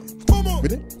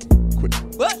 With it. Quit it.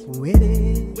 What? With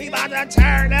it. We about to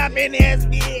turn up in this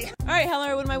bitch. All right,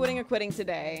 Heller, what am I winning or quitting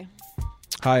today?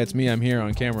 Hi, it's me. I'm here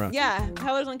on camera. Yeah,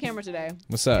 Heller's on camera today.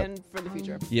 What's up? And for the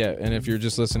future. Yeah, and if you're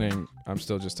just listening, I'm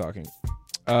still just talking.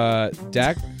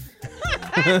 Dak.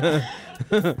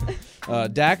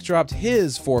 Dak dropped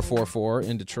his 4-4-4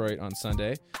 in Detroit on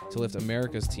Sunday to lift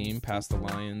America's team past the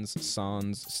Lions'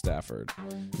 Sans Stafford.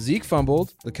 Zeke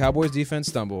fumbled, the Cowboys' defense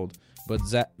stumbled, but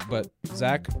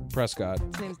Dak Prescott,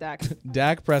 His name's Dak.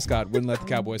 Dak Prescott wouldn't let the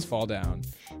Cowboys fall down,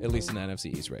 at least in the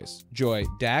NFC East race. Joy,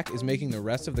 Dak is making the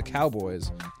rest of the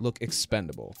Cowboys look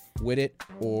expendable. Wit it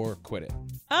or quit it.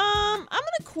 I'm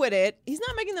gonna quit it. He's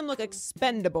not making them look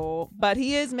expendable, but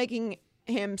he is making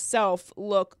himself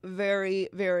look very,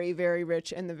 very, very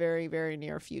rich in the very, very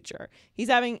near future. He's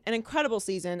having an incredible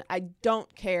season. I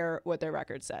don't care what their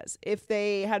record says. If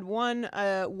they had won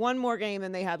one more game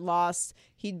than they had lost,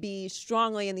 he'd be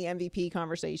strongly in the MVP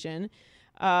conversation.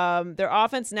 Their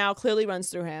offense now clearly runs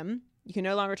through him. You can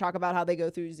no longer talk about how they go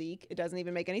through Zeke. It doesn't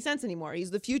even make any sense anymore. He's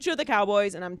the future of the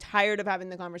Cowboys, and I'm tired of having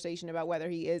the conversation about whether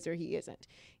he is or he isn't.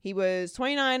 He was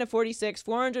 29 of 46,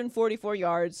 444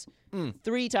 yards,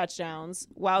 3 touchdowns,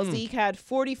 while Zeke had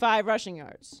 45 rushing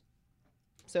yards.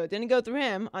 So it didn't go through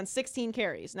him on 16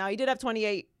 carries. Now, he did have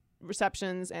 28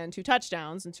 receptions and 2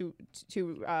 touchdowns and 2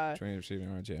 receiving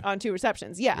yards, yeah. on 2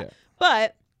 receptions. Yeah.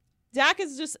 But Dak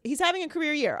is he's having a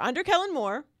career year under Kellen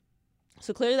Moore.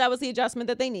 So clearly that was the adjustment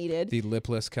that they needed. The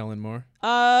lipless Kellen Moore. We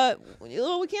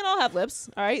can't all have lips.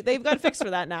 All right, they've got a fix for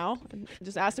that now.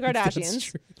 Just ask the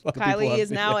Kardashians. Kylie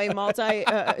is now a multi.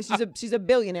 She's a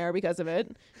billionaire because of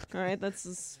it. All right, that's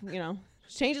just,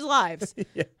 changes lives.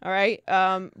 Yeah. All right.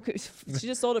 She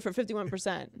just sold it for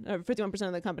 51%. 51%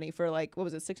 of the company for what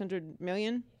was it, $600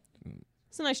 million?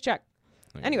 It's a nice check.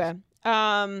 Anyway,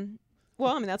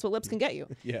 well, that's what lips can get you.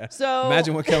 Yeah. So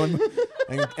imagine what Kellen.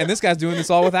 and this guy's doing this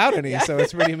all without any, so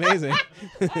it's pretty amazing.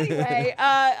 Anyway,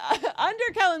 under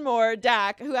Kellen Moore,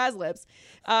 Dak, who has lips,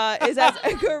 is at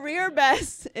a career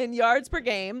best in yards per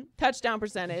game, touchdown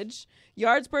percentage,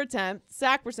 yards per attempt,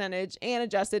 sack percentage, and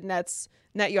adjusted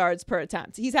net yards per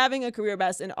attempt. He's having a career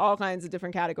best in all kinds of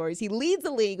different categories. He leads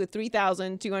the league with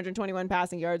 3,221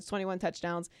 passing yards, 21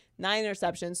 touchdowns, 9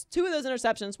 interceptions. 2 of those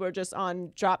interceptions were just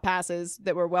on drop passes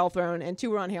that were well thrown, and 2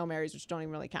 were on Hail Marys, which don't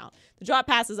even really count. The drop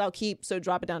passes I'll keep, so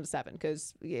drop it down to 7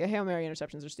 because Hail Mary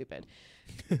interceptions are stupid.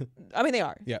 They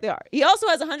are. Yeah. They are. He also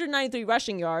has 193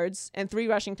 rushing yards and 3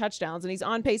 rushing touchdowns, and he's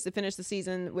on pace to finish the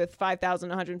season with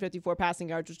 5,154 passing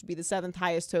yards, which would be the 7th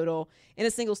highest total in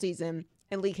a single season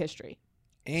in league history.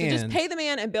 And so just pay the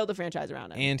man and build a franchise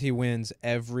around him. And he wins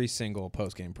every single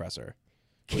post-game presser.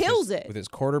 Kills it. With his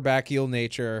quarterback heel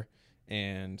nature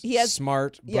and He has-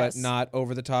 smart but yes. not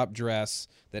over-the-top dress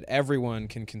that everyone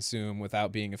can consume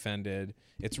without being offended.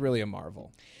 It's really a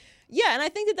marvel. Yeah, and I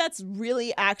think that that's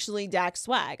really actually Dak's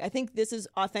swag. I think this is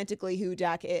authentically who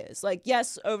Dak is.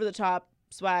 Yes, over-the-top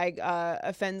swag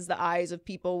offends the eyes of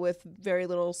people with very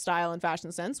little style and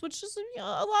fashion sense, which is a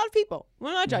lot of people.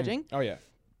 We're not judging. Oh, yeah.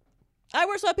 I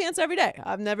wear sweatpants every day.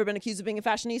 I've never been accused of being a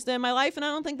fashionista in my life, and I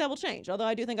don't think that will change. Although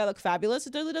I do think I look fabulous,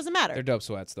 it really doesn't matter. They're dope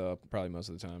sweats, though, probably most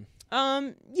of the time.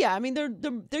 Yeah,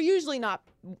 they're usually not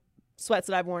sweats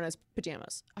that I've worn as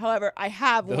pajamas. However, I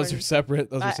have worn. Those are separate.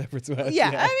 Those are separate sweats.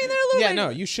 Yeah, they're a little. Yeah, no,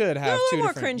 you should have they're a little 2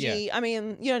 more different. cringy. Yeah. You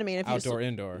know what I mean. If Outdoor,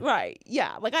 indoor. Right.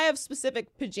 Yeah. I have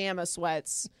specific pajama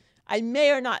sweats. I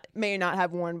may or not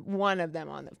have worn one of them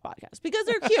on the podcast because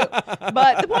they're cute.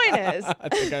 But the point is, I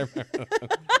think I remember.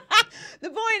 the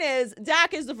point is,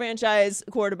 Dak is the franchise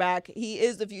quarterback. He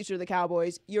is the future of the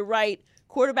Cowboys. You're right.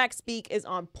 Quarterback speak is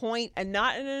on point and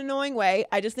not in an annoying way.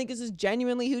 I just think this is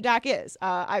genuinely who Dak is.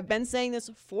 I've been saying this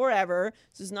forever.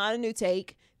 This is not a new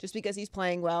take just because he's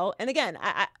playing well. And again,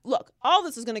 look, all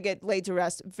this is going to get laid to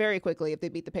rest very quickly if they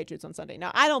beat the Patriots on Sunday.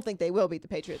 Now, I don't think they will beat the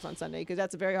Patriots on Sunday because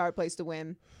that's a very hard place to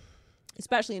win,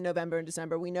 especially in November and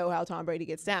December. We know how Tom Brady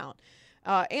gets down.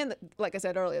 And like I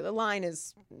said earlier, the line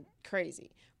is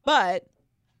crazy. But,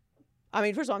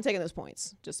 first of all, I'm taking those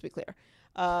points, just to be clear.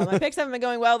 My picks haven't been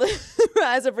going well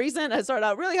as of recent. I started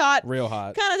out really hot. Real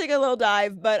hot. Kind of take a little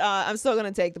dive, but I'm still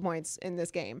going to take the points in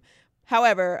this game.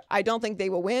 However, I don't think they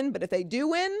will win, but if they do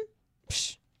win,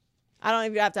 I don't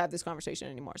even have to have this conversation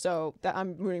anymore. So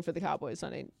I'm rooting for the Cowboys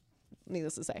Sunday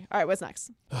needless to say. All right, what's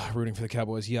next? Rooting for the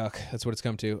Cowboys. Yuck. That's what it's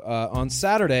come to. On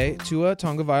Saturday, Tua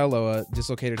Tagovailoa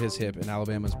dislocated his hip in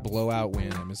Alabama's blowout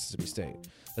win at Mississippi State.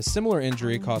 A similar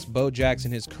injury cost Bo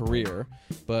Jackson his career,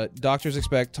 but doctors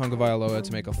expect Tagovailoa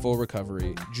to make a full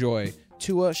recovery. Joy.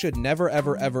 Tua should never,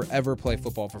 ever, ever, ever play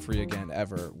football for free again,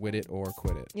 ever. Wit it or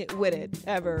quit it. Yeah, wit it.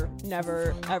 Ever.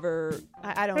 Never. Ever.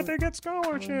 I don't. But they get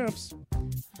scholarships.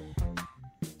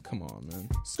 Come on, man.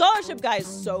 Scholarship guy is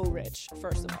so rich,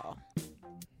 first of all.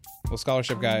 Well,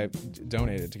 scholarship guy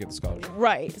donated to get the scholarship.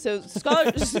 Right. So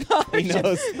scholarship. He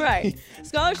knows. Right.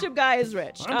 Scholarship guy is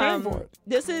rich. I'm paying for it.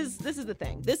 This is the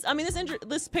thing.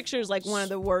 This picture is like one of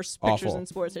the worst pictures Awful. in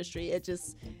sports history.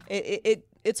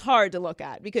 It's hard to look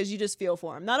at because you just feel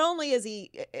for him. Not only is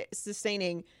he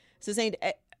sustained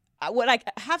what I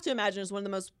have to imagine is one of the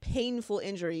most painful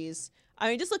injuries. I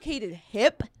mean, dislocated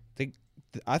hip.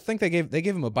 I think they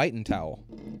gave him a biting towel.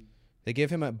 They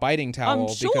gave him a biting towel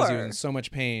because he was in so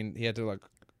much pain. He had to like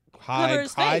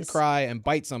hide, cry, and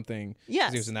bite something.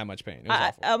 Yes, because he was in that much pain. It was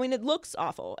awful. I mean, it looks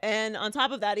awful. And on top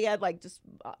of that, he had like just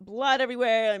blood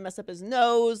everywhere. He messed up his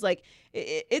nose. Like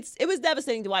it was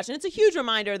devastating to watch. And it's a huge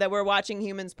reminder that we're watching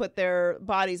humans put their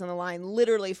bodies on the line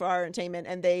literally for our entertainment,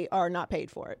 and they are not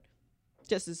paid for it.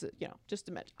 Just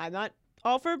to mention, I'm not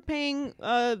all for paying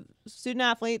student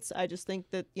athletes. I just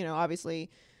think that obviously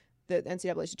the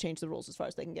NCAA should change the rules as far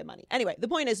as they can get money. Anyway, the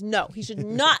point is, no, he should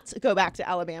not go back to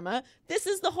Alabama. This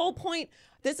is the whole point.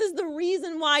 This is the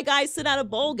reason why guys sit out of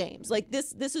bowl games. Like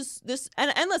this.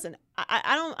 And listen,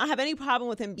 I don't have any problem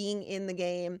with him being in the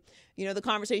game. The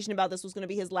conversation about this was going to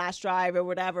be his last drive or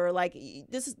whatever. Like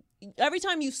this is every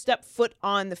time you step foot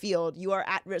on the field, you are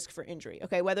at risk for injury.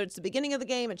 Okay, whether it's the beginning of the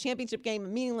game, a championship game, a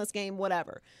meaningless game,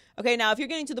 whatever. Okay, now if you're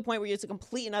getting to the point where it's a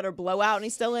complete and utter blowout and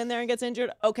he's still in there and gets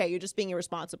injured, okay, you're just being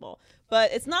irresponsible.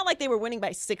 But it's not like they were winning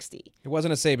by 60. It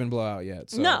wasn't a Saban blowout yet.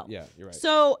 So, no. Yeah, you're right.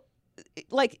 So,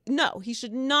 no, he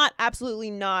should not,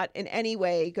 absolutely not in any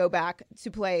way go back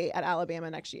to play at Alabama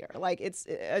next year. Like, it's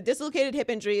a dislocated hip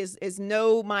injury is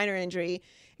no minor injury.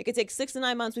 It could take 6 to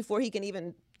 9 months before he can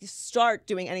even start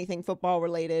doing anything football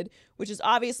related, which is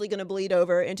obviously going to bleed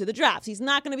over into the draft. He's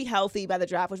not going to be healthy by the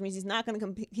draft, which means he's not going to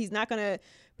compete. He's not going to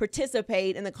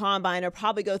participate in the combine or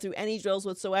probably go through any drills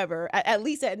whatsoever. At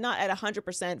least not at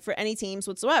 100% for any teams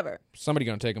whatsoever. Somebody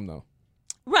going to take him though.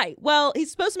 Right. Well, he's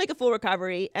supposed to make a full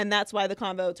recovery, and that's why the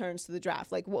convo turns to the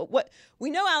draft. Like, what we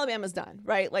know Alabama's done,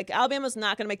 right? Like, Alabama's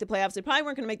not going to make the playoffs. They probably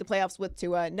weren't going to make the playoffs with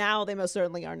Tua. Now they most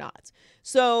certainly are not.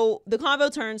 So the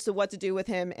convo turns to what to do with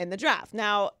him in the draft.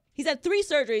 Now, he's had 3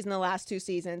 surgeries in the last 2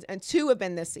 seasons, and 2 have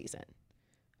been this season.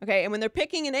 Okay, and when they're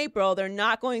picking in April, they're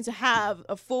not going to have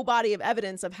a full body of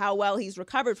evidence of how well he's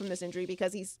recovered from this injury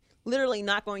because he's literally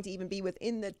not going to even be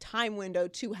within the time window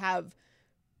to have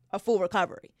a full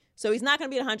recovery. So he's not going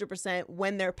to be at 100%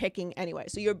 when they're picking anyway.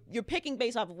 So you're picking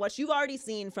based off of what you've already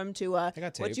seen from Tua,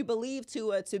 what you believe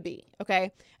Tua to be,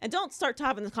 okay? And don't start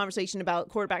having this conversation about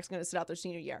quarterbacks going to sit out their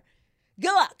senior year.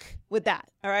 Good luck with that,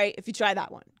 all right, if you try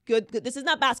that one. Good. This is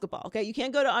not basketball, okay? You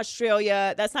can't go to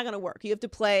Australia. That's not going to work. You have to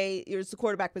play. It's the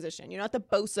quarterback position. You're not the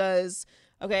Bosas,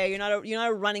 okay? You're not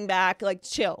a running back. Like,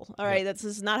 chill, all right? This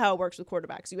is not how it works with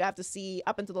quarterbacks. You have to see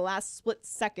up until the last split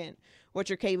second what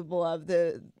you're capable of.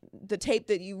 The tape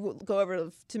that you go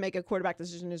over to make a quarterback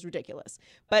decision is ridiculous.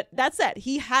 But that said,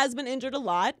 he has been injured a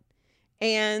lot,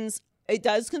 and it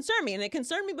does concern me, and it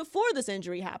concerned me before this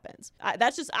injury happens.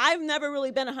 I've never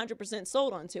really been 100%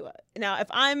 sold on Tua. Now, if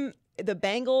I'm the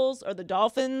Bengals or the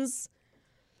Dolphins,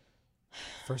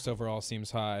 first overall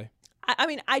seems high.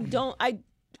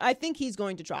 I think he's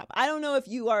going to drop. I don't know if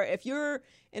you're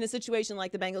in a situation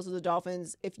like the Bengals or the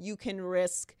Dolphins, if you can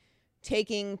risk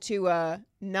taking Tua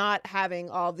not having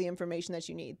all of the information that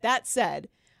you need. That said,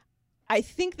 I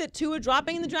think that Tua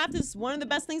dropping in the draft is one of the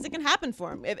best things that can happen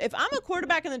for him. If I'm a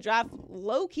quarterback in the draft,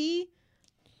 low-key,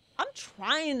 I'm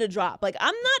trying to drop. Like,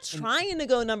 I'm not trying to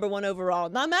go number 1 overall,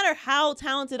 no matter how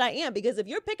talented I am, because if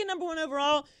you're picking number 1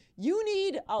 overall, you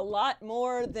need a lot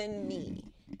more than me.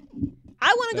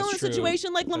 I want to go in a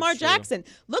situation like Lamar Jackson.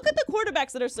 Look at the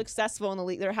quarterbacks that are successful in the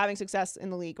league. They're having success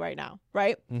in the league right now,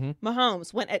 right? Mm-hmm.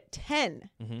 Mahomes went at 10.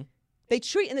 Mm-hmm.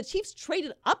 And the Chiefs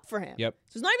traded up for him. Yep.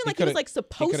 So it's not even like he was like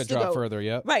supposed to go. He could have dropped further,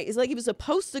 yep. Right. It's like he was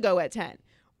supposed to go at 10.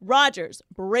 Rodgers,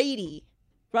 Brady,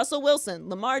 Russell Wilson,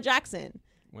 Lamar Jackson.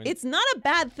 It's not a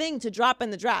bad thing to drop in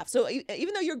the draft. So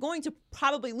even though you're going to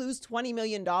probably lose $20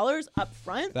 million up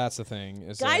front. That's the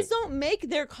thing. Guys don't make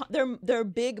their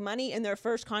big money in their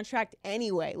first contract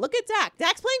anyway. Look at Dak.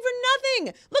 Dak's playing for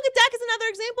nothing. Look at Dak as another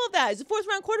example of that. He's a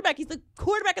 4th-round quarterback. He's the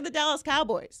quarterback of the Dallas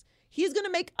Cowboys. He's going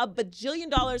to make $1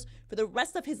 bajillion for the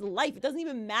rest of his life. It doesn't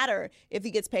even matter if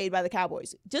he gets paid by the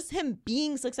Cowboys. Just him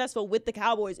being successful with the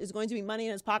Cowboys is going to be money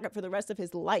in his pocket for the rest of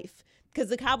his life, because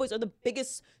the Cowboys are the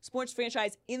biggest sports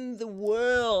franchise in the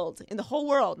world, in the whole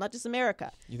world, not just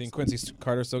America. You think Quincy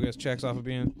Carter still gets checks off of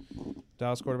being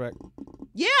Dallas quarterback?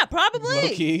 Yeah, probably. Low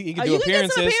key, he can do you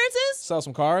appearances, can get some appearances, sell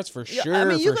some cards for sure. I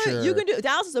mean, you sure. can do.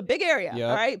 Dallas is a big area, Yep.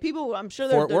 all right? People, I'm sure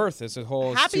Fort they're Worth is a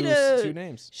whole happy two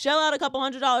names. shell out a couple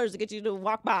 $100s to get you to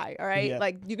walk by, all right? Yeah.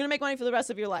 Like, you're going to make money for the rest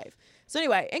of your life. So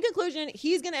anyway, in conclusion,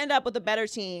 he's going to end up with a better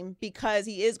team because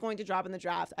he is going to drop in the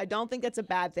draft. I don't think that's a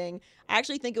bad thing. I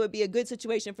actually think it would be a good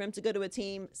situation for him to go to a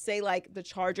team, say like the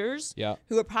Chargers,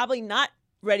 who are probably not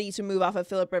ready to move off of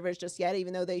Phillip Rivers just yet,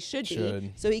 even though they should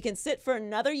be. So he can sit for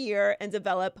another year and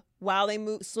develop while they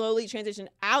slowly transition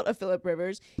out of Phillip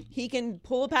Rivers. He can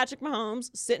pull Patrick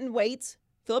Mahomes, sit and wait.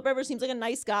 Phillip Rivers seems like a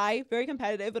nice guy, very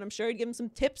competitive, but I'm sure he'd give him some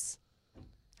tips.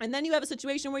 And then you have a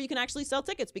situation where you can actually sell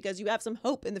tickets because you have some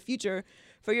hope in the future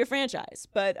for your franchise.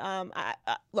 But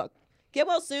look, get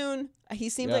well soon. He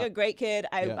seems like a great kid.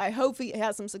 I hope he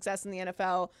has some success in the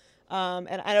NFL.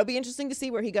 And it'll be interesting to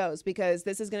see where he goes, because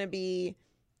this is going to be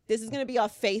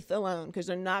off faith alone, because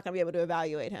they're not going to be able to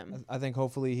evaluate him. I think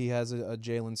hopefully he has a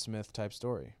Jalen Smith type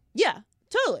story. Yeah,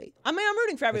 totally. I mean, I'm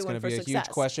rooting for everyone for success. It's going to be a huge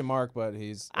question mark, but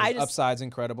his upside's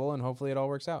incredible, and hopefully it all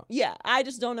works out. Yeah, I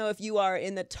just don't know if you are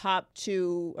in the top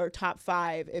 2 or top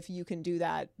 5 if you can do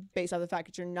that based off the fact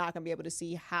that you're not going to be able to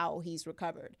see how he's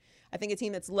recovered. I think a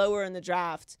team that's lower in the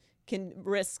draft can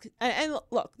risk, and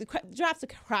look, the draft's a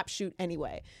crapshoot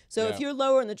anyway. So if you're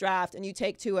lower in the draft and you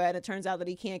take Tua and it turns out that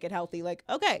he can't get healthy, like,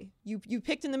 okay, you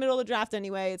picked in the middle of the draft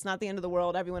anyway. It's not the end of the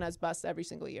world. Everyone has busts every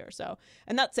single year. So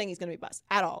I'm not saying he's going to be bust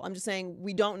at all. I'm just saying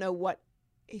we don't know what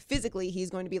physically he's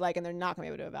going to be like, and they're not going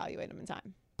to be able to evaluate him in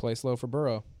time. Play slow for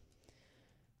Burrow.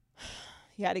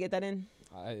 You had to get that in.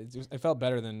 It felt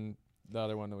better than the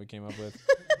other one that we came up with.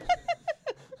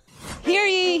 Hear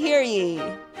ye, hear ye.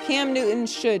 Cam Newton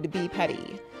should be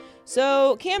petty.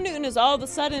 So Cam Newton is all of a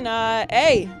sudden,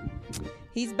 hey,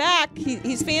 he's back.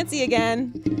 He's fancy again.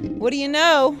 What do you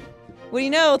know?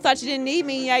 Thought you didn't need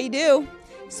me. Yeah, you do.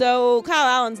 So Kyle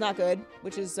Allen's not good,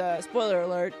 which is, spoiler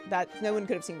alert, that no one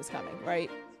could have seen this coming, right?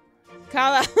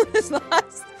 Kyle Allen is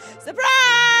lost.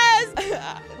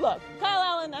 Surprise! Look, Kyle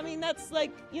Allen, I mean, that's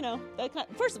like,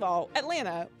 first of all,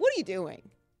 Atlanta, what are you doing?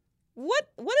 What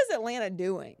is Atlanta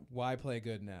doing? Why play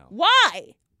good now?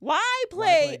 Why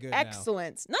play good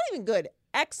excellent? Not even good,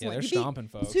 excellent. Yeah, they're stomping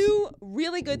folks. 2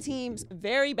 really good teams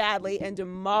very badly and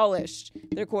demolished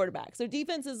their quarterbacks. Their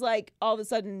defense is like all of a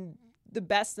sudden the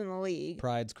best in the league.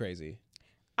 Pride's crazy.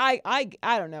 I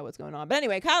don't know what's going on. But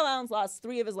anyway, Kyle Allen's lost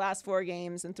 3 of his last 4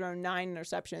 games and thrown 9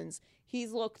 interceptions.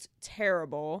 He's looked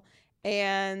terrible.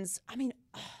 And I mean,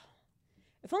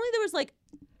 if only there was like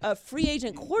a free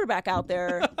agent quarterback out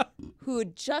there who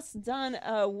had just done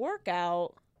a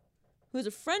workout, who's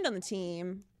a friend on the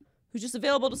team, who's just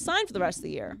available to sign for the rest of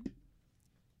the year.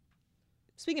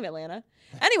 Speaking of Atlanta.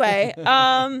 Anyway,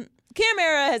 Cam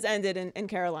era has ended in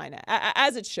Carolina,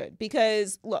 as it should,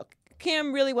 because, look,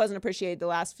 Cam really wasn't appreciated the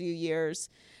last few years.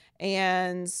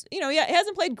 And, he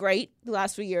hasn't played great the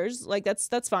last few years. Like,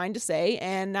 that's fine to say.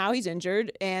 And now he's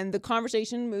injured. And the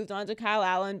conversation moved on to Kyle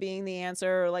Allen being the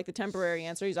answer, or like the temporary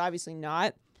answer. He's obviously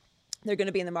not. They're going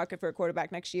to be in the market for a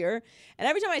quarterback next year. And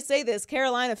every time I say this,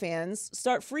 Carolina fans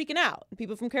start freaking out.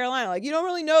 People from Carolina are like, you don't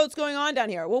really know what's going on down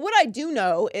here. Well, what I do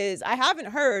know is I haven't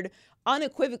heard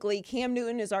unequivocally Cam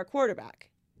Newton is our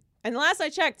quarterback. And the last I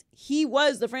checked, he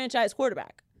was the franchise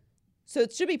quarterback. So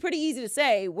it should be pretty easy to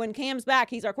say when Cam's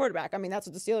back, he's our quarterback. I mean, that's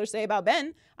what the Steelers say about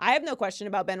Ben. I have no question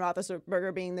about Ben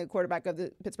Roethlisberger being the quarterback of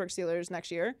the Pittsburgh Steelers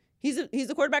next year. He's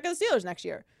the quarterback of the Steelers next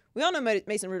year. We all know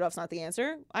Mason Rudolph's not the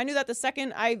answer. I knew that the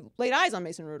second I laid eyes on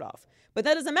Mason Rudolph. But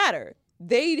that doesn't matter.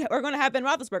 They are going to have Ben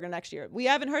Roethlisberger next year. We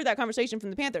haven't heard that conversation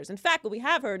from the Panthers. In fact, what we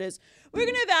have heard is we're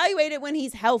going to evaluate it when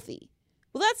he's healthy.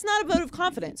 Well, that's not a vote of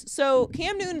confidence. So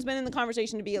Cam Newton's been in the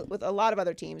conversation to be with a lot of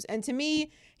other teams. And to me,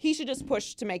 he should just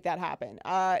push to make that happen.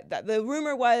 The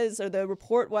rumor was, or the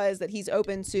report was, that he's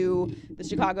open to the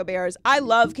Chicago Bears. I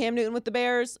love Cam Newton with the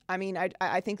Bears. I mean,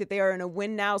 I think that they are in a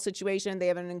win-now situation. They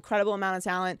have an incredible amount of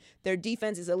talent. Their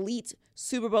defense is elite,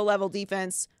 Super Bowl level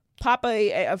defense. Pop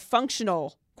a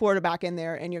functional quarterback in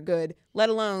there and you're good, let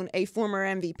alone a former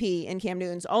MVP in Cam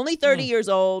Newton's only 30 years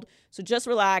old. So just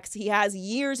relax. He has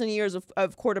years and years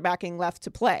of quarterbacking left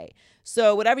to play.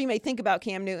 So whatever you may think about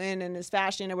Cam Newton and his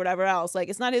fashion or whatever else, like,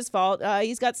 it's not his fault.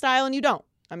 He's got style and you don't.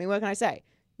 I mean, what can I say?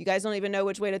 You guys don't even know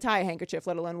which way to tie a handkerchief,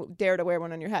 let alone dare to wear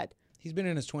one on your head. He's been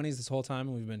in his 20s this whole time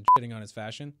and we've been shitting on his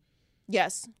fashion.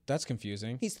 Yes. That's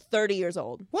confusing. He's 30 years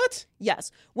old. What?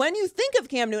 Yes. When you think of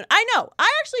Cam Newton, I know.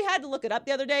 I actually had to look it up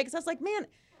the other day because I was like, man,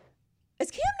 is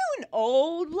Cam Newton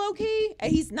old, low-key?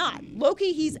 And he's not.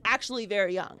 Low-key, he's actually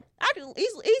very young. Actually,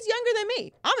 he's younger than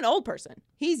me. I'm an old person.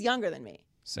 He's younger than me.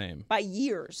 Same. By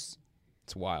years.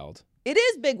 It's wild. It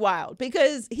is big wild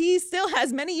because he still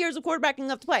has many years of quarterbacking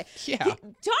left to play. Yeah. Tom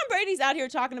Brady's out here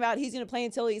talking about he's going to play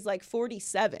until he's like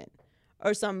 47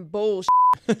 or some bullshit.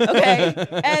 Okay.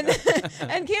 And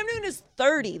Cam Newton is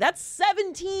 30. That's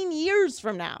 17 years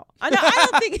from now. I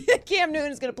don't think Cam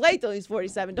Newton is going to play till he's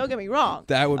 47. Don't get me wrong.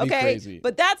 That would be crazy.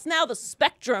 But that's now the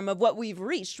spectrum of what we've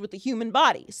reached with the human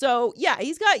body. So, yeah,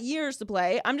 he's got years to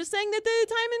play. I'm just saying that the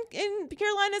time in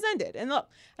Carolina has ended. And look,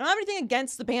 I don't have anything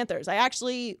against the Panthers. I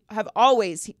actually have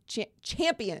always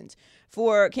championed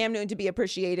for Cam Newton to be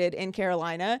appreciated in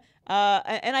Carolina.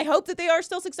 And I hope that they are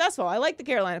still successful. I like the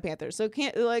Carolina Panthers. So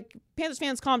Panthers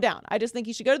fans, calm down. I just think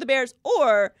he should go to the Bears,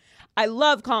 or I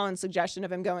love Colin's suggestion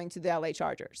of him going to the LA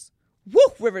Chargers. Woo,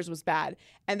 Rivers was bad.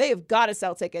 And they have got to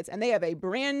sell tickets, and they have a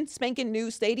brand spanking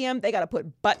new stadium they got to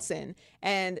put butts in.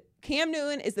 And Cam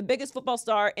Newton is the biggest football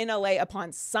star in LA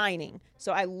upon signing.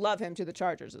 So I love him to the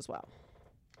Chargers as well.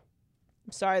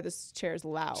 I'm sorry this chair is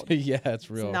loud. Yeah, it's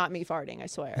real. It's not me farting, I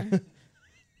swear.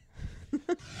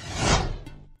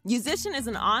 Musician is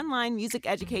an online music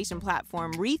education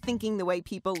platform rethinking the way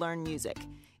people learn music.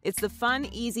 It's the fun,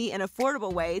 easy, and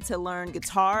affordable way to learn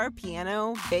guitar,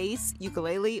 piano, bass,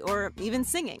 ukulele, or even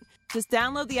singing. Just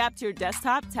download the app to your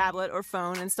desktop, tablet, or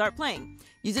phone and start playing.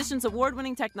 Musician's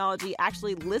award-winning technology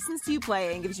actually listens to you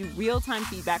play and gives you real-time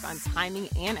feedback on timing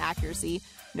and accuracy.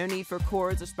 No need for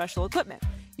chords or special equipment.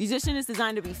 Musician is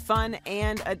designed to be fun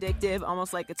and addictive,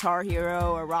 almost like Guitar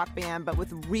Hero or Rock Band, but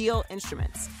with real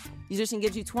instruments. Musician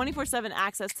gives you 24/7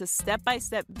 access to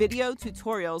step-by-step video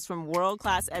tutorials from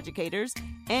world-class educators,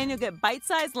 and you'll get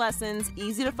bite-sized lessons,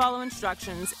 easy-to-follow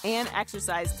instructions, and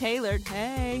exercise tailored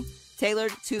to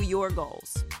your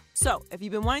goals. So, if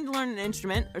you've been wanting to learn an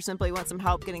instrument or simply want some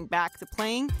help getting back to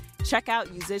playing, check out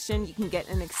Musician. You can get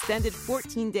an extended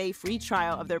 14-day free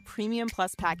trial of their Premium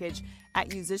Plus package at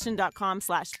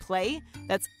musician.com/play.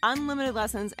 That's unlimited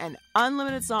lessons and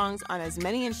unlimited songs on as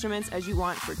many instruments as you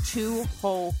want for 2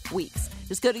 whole weeks.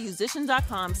 Just go to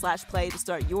musician.com/play to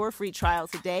start your free trial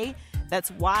today. That's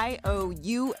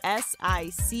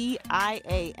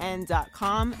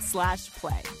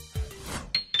YOUSICIAN.com/play.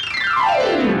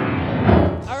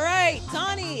 All right,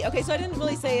 Donnie. Okay, so I didn't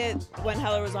really say it when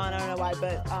Heller was on. I don't know why,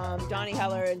 but Donnie,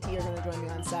 Heller, and T are going to join me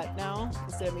on set now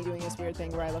instead of me doing this weird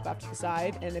thing where I look off to the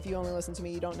side. And if you only listen to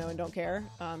me, you don't know and don't care.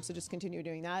 So just continue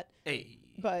doing that. Hey.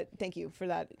 But thank you for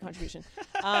that contribution.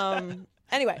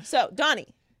 Anyway, so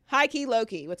Donnie, high key, low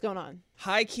key, what's going on?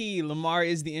 High key, Lamar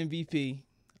is the MVP.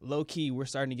 Low key, we're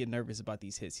starting to get nervous about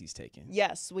these hits he's taking.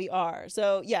 Yes, we are.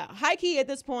 So, yeah, high key at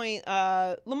this point,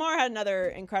 Lamar had another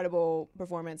incredible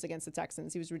performance against the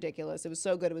Texans. He was ridiculous. It was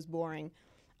so good, it was boring.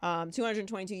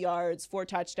 222 yards, 4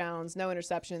 touchdowns, no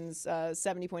interceptions,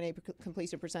 70.8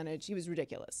 completion percentage. He was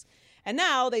ridiculous. And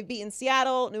now they've beaten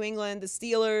Seattle, New England, the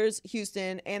Steelers,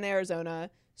 Houston, and Arizona.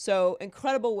 So,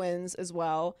 incredible wins as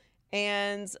well.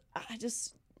 And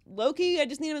low-key, I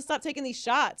just need him to stop taking these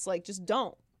shots. Like, just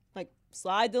don't.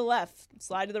 Slide to the left,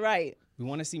 slide to the right. We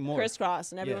want to see more.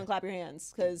 Crisscross, and everyone clap your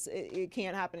hands because it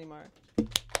can't happen anymore.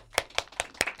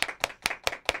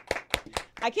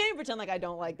 I can't even pretend like I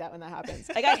don't like that when that happens.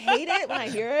 Like, I hate it when I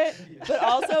hear it, but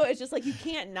also it's just like you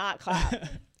can't not clap,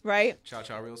 right?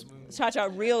 Cha-cha real smooth. Cha-cha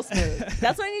real smooth.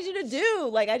 That's what I need you to do.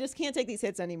 Like, I just can't take these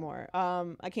hits anymore.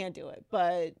 I can't do it.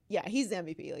 But, yeah, he's the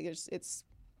MVP. Like,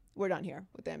 we're done here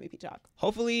with the MVP talk.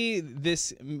 Hopefully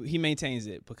he maintains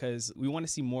it because we want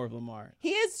to see more of Lamar.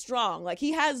 He is strong. Like,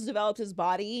 he has developed his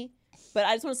body, but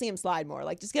I just want to see him slide more.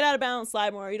 Like, just get out of bounds,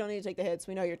 slide more. You don't need to take the hits.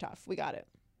 We know you're tough. We got it.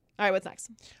 All right, what's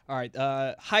next? All right.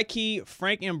 High key,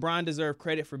 Frank and Bron deserve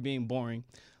credit for being boring.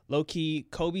 Low key,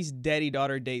 Kobe's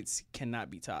daddy-daughter dates cannot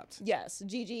be topped. Yes,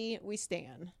 Gigi, we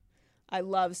stan. I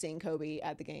love seeing Kobe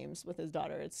at the games with his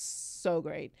daughter. It's so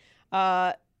great.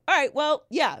 All right, well,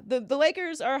 yeah, the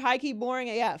Lakers are high-key boring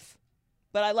AF,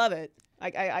 but I love it.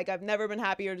 I've never been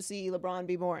happier to see LeBron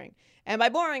be boring. And by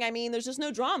boring, I mean there's just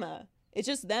no drama. It's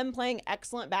just them playing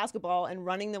excellent basketball and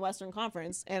running the Western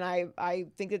Conference, and I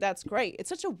think that that's great. It's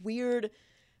such a weird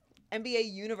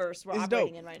NBA universe we're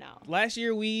operating in right now. Last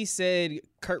year we said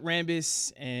Kurt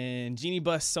Rambis and Jeannie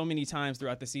Buss so many times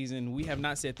throughout the season. We have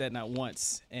not said that not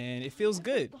once, and it feels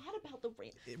good. I forgot about the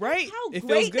Rambis. Right? How it great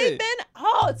feels good. they've been.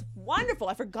 Oh, it's wonderful.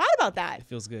 I forgot about that. It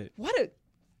feels good. What a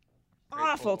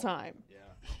awful time. Yeah.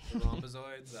 The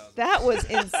rhombozoids. That was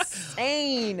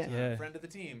insane. Yeah. Friend of the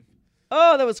team.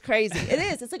 Oh, that was crazy. It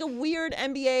is. It's like a weird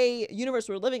NBA universe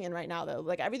we're living in right now, though.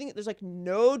 Like everything, there's like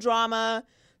no drama.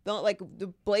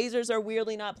 The Blazers are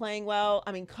weirdly not playing well.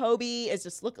 I mean, Kobe is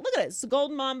just look at it. It's the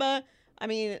Golden Mamba. I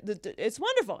mean, it's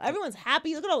wonderful. Everyone's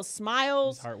happy. Look at all the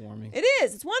smiles. It's heartwarming. It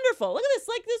is. It's wonderful. Look at this.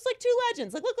 Like there's like two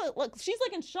legends. Like look. She's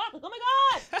like in shock. Like, oh my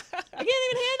God, I can't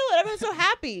even handle it. Everyone's so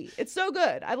happy. It's so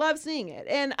good. I love seeing it.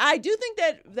 And I do think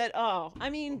that. Oh, I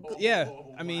mean. Yeah.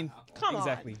 I mean. Come on.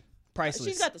 Exactly. Priceless.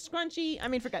 She's got the scrunchie. I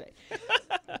mean, forget it.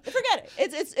 Forget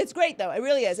it. It's great though. It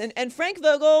really is. And Frank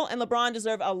Vogel and LeBron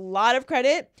deserve a lot of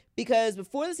credit because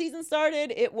before the season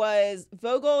started, it was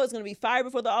Vogel is going to be fired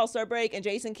before the All-Star break, and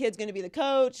Jason Kidd's going to be the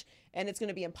coach, and it's going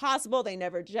to be impossible. They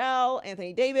never gel.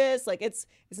 Anthony Davis, like it's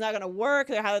not going to work.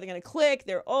 How are they going to click?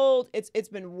 They're old. It's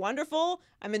been wonderful.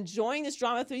 I'm enjoying this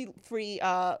drama-free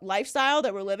lifestyle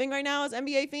that we're living right now as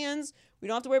NBA fans. We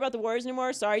don't have to worry about the Warriors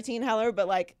anymore. Sorry, Teen Heller, but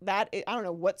like that, I don't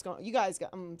know what's going on. You guys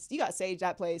got sage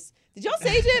that place. Did y'all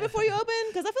sage it before you opened?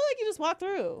 Because I feel like you just walked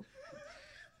through.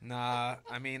 Nah,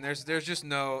 I mean, there's just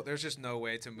no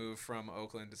way to move from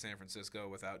Oakland to San Francisco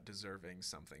without deserving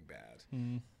something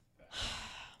bad.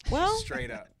 Well, straight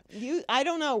up. I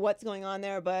don't know what's going on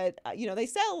there, but they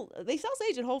sell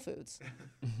sage at Whole Foods.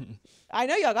 I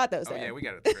know y'all got those. Oh there. yeah, we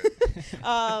got it.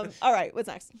 All right, what's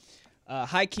next?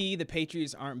 High key, the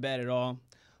Patriots aren't bad at all.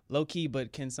 Low key,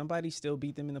 but can somebody still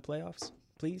beat them in the playoffs?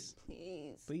 Please.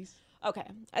 Okay,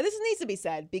 this needs to be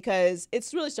said because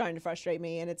it's really starting to frustrate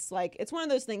me, and it's one of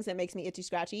those things that makes me itchy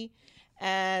scratchy.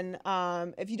 And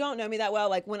if you don't know me that well,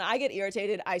 like when I get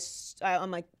irritated,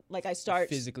 I'm like I start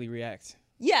physically react.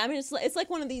 Yeah, I mean it's like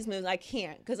one of these moves. I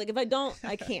can't because like if I don't,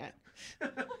 I can't,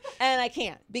 and I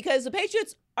can't because the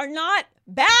Patriots are not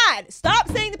bad. Stop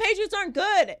saying the Patriots aren't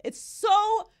good. It's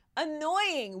so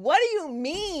annoying. What do you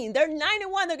mean? They're 9-1.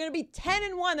 They're going to be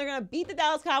 10-1. They're going to beat the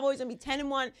Dallas Cowboys and be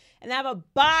 10-1 and have a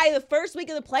bye the first week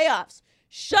of the playoffs.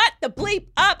 Shut the bleep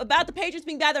up about the Patriots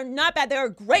being bad. They're not bad. They are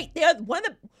great. They are one of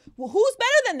the. Who's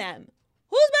better than them?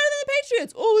 Who's better than the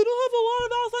Patriots? Oh, we don't have a lot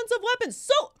of offensive weapons.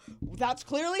 So that's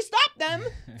clearly stopped them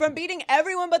from beating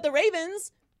everyone but the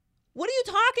Ravens. What are you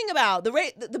talking about?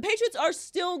 The Patriots are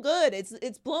still good.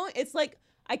 It's blowing. It's like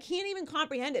I can't even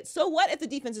comprehend it. So what if the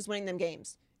defense is winning them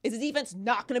games? Is the defense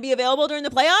not going to be available during the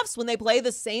playoffs when they play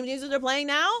the same teams that they're playing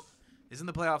now? Isn't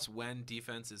the playoffs when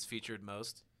defense is featured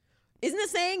most? Isn't it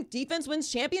saying defense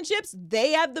wins championships?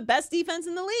 They have the best defense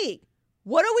in the league.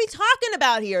 What are we talking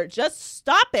about here? Just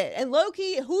stop it. And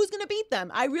low-key, who's going to beat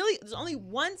them? There's only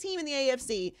one team in the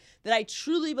AFC that I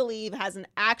truly believe has an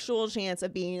actual chance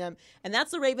of beating them, and that's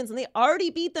the Ravens, and they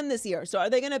already beat them this year. So are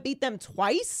they going to beat them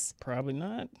twice? Probably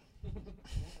not.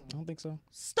 I don't think so.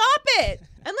 Stop it.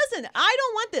 And listen, I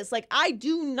don't want this. Like, I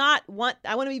want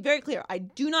to be very clear. I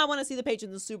do not want to see the Patriots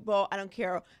in the Super Bowl. I don't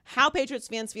care how Patriots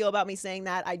fans feel about me saying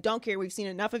that. I don't care. We've seen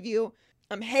enough of you.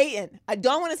 I'm hating. I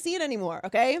don't want to see it anymore,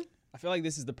 okay? I feel like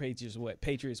this is the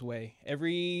Patriots way.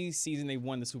 Every season they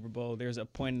won the Super Bowl, there's a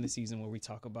point in the season where we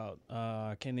talk about,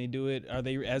 can they do it? Are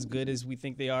they as good as we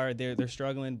think they are? They're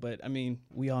struggling, but I mean,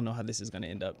 we all know how this is going to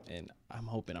end up, and I'm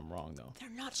hoping I'm wrong though. They're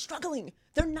not struggling.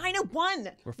 They're 9-1. We're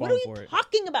what are falling for you it.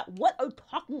 talking about? What are you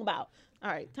talking about?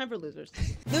 All right, time for losers.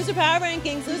 Loser power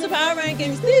rankings. Loser power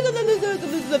rankings. These are the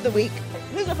losers of the week.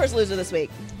 Who's our first loser this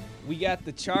week? We got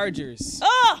the Chargers.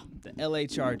 Oh! The LA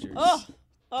Chargers.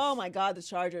 Oh my God, the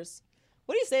Chargers.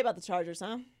 What do you say about the Chargers,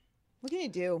 huh? What can you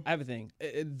do? I have a thing.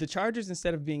 The Chargers,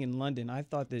 instead of being in London, I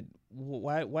thought that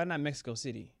why not Mexico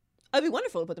City? It'd be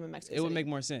wonderful to put them in Mexico City. It would make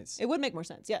more sense. It would make more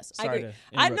sense. Yes, Sorry I agree.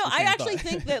 to interrupt I your actually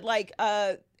thought. think that like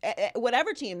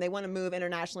whatever team they want to move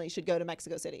internationally should go to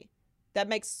Mexico City. That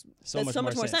makes so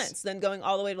much more sense than going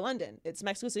all the way to London.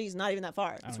 Mexico City is not even that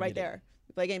far. It's right there.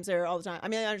 You play games there all the time. I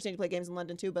mean, I understand you play games in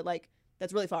London too, but like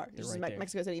that's really far. Right there.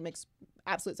 Mexico City makes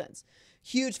absolute sense.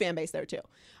 Huge fan base there too.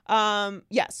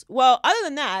 Yes. Well, other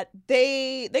than that,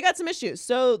 they got some issues.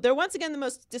 So they're once again the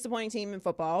most disappointing team in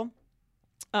football.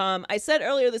 I said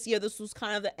earlier this year this was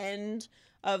kind of the end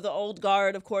of the old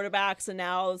guard of quarterbacks, and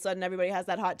now all of a sudden everybody has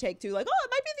that hot take too, like, oh,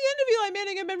 it might be the end of Eli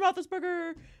Manning and Ben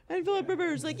Roethlisberger and Phillip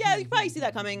Rivers. Like, yeah, you can probably see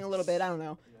that coming a little bit. I don't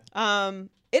know.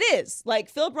 It is like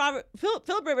Phillip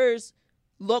Rivers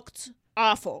looked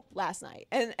awful last night,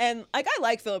 and like I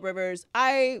like Phillip Rivers.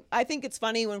 I think it's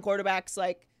funny when quarterbacks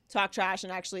like talk trash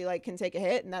and actually like can take a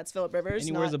hit, and that's Phillip Rivers.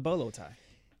 And he wears a bolo tie.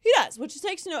 He does, which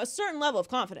takes a certain level of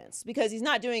confidence because he's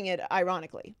not doing it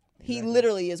ironically. Exactly. He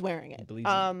literally is wearing it.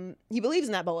 He believes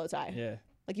in that bolo tie. Yeah.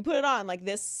 Like he put it on like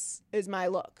this is my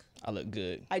look. I look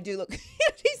good. I do look. He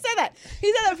said that.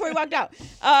 He said that before he walked out.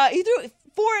 He threw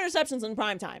 4 interceptions in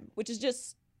prime time, which is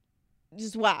just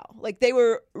just wow. Like, they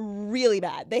were really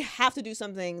bad. They have to do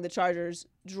something, the Chargers,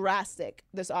 drastic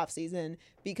this offseason,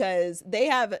 because they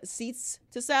have seats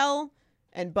to sell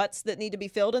and butts that need to be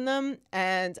filled in them.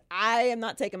 And I am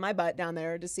not taking my butt down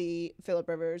there to see Phillip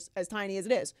Rivers, as tiny as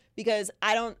it is, because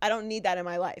I don't need that in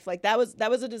my life. Like, that was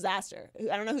a disaster.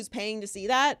 I don't know who's paying to see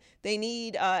that. They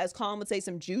need, as Colin would say,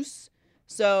 some juice.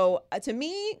 So to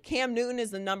me, Cam Newton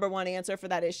is the number one answer for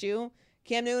that issue.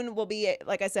 Cam Newton will be,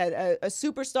 like I said, a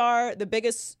superstar, the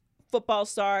biggest football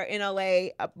star in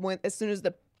LA as soon as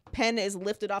the pen is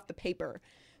lifted off the paper.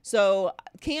 So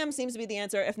Cam seems to be the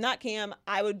answer. If not Cam,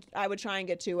 I would try and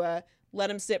get Tua,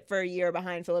 let him sit for a year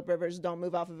behind Phillip Rivers. Don't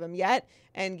move off of him yet,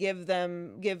 and give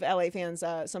LA fans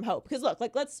some hope. Because look,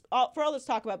 like for all this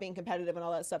talk about being competitive and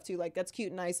all that stuff too, like that's cute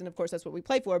and nice, and of course that's what we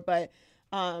play for. But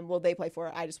they play for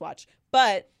it. I just watch.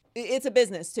 But it's a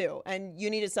business too, and you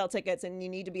need to sell tickets, and you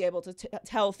need to be able to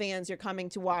tell fans you're coming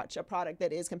to watch a product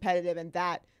that is competitive, and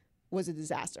that was a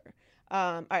disaster.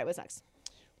 All right, what's next?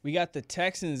 We got the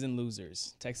Texans and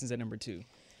losers. Texans at number 2.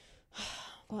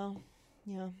 Well,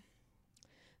 yeah.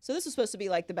 So this was supposed to be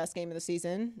like the best game of the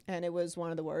season, and it was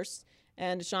one of the worst.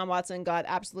 And Deshaun Watson got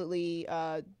absolutely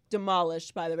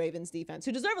demolished by the Ravens defense,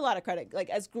 who deserve a lot of credit. Like,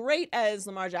 as great as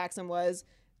Lamar Jackson was,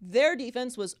 their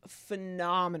defense was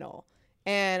phenomenal.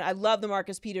 And I love the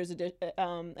Marcus Peters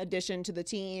addition to the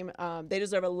team. They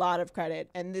deserve a lot of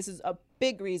credit. And this is a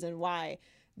big reason why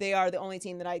they are the only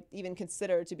team that I even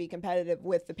consider to be competitive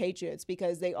with the Patriots,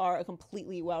 because they are a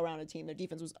completely well-rounded team. Their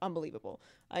defense was unbelievable.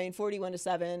 I mean,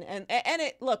 41-7. And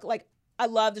it, look, like, I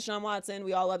love Deshaun Watson.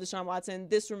 We all love Deshaun Watson.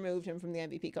 This removed him from the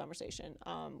MVP conversation,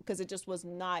 because it just was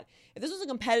not. If this was a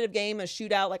competitive game, a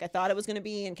shootout like I thought it was going to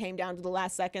be, and came down to the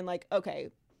last second, like, okay,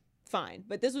 fine.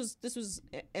 But this was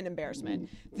an embarrassment.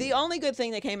 The only good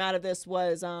thing that came out of this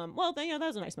was, that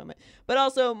was a nice moment. But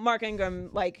also, Mark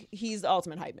Ingram, like, he's the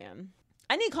ultimate hype man.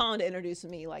 I need Colin to introduce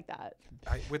me like that.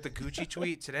 With the Gucci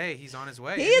tweet today, he's on his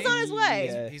way. He is on his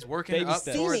way. He's working Baby up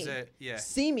steps. towards it. Yeah.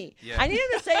 See me. Yeah. I need him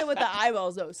to say it with the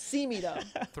eyeballs, though. See me, though.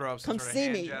 Throw up some Come sort see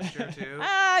of hand me. gesture,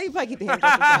 too. You probably keep the hand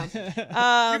gestures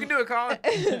down. You can do it, Colin.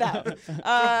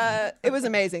 No. It was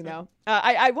amazing, though.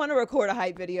 I want to record a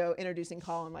hype video introducing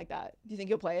Colin like that. Do you think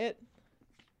he'll play it?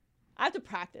 I have to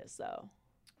practice, though.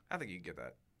 I think you can get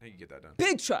that. I think you can get that done.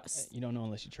 Big trust. You don't know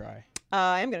unless you try.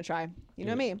 I am going to try. You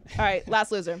know me. All right,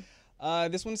 last loser.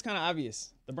 This one's kind of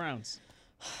obvious. The Browns.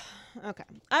 Okay.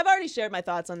 I've already shared my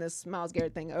thoughts on this Myles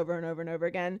Garrett thing over and over and over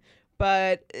again,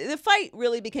 but the fight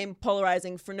really became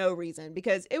polarizing for no reason,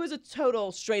 because it was a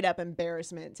total straight up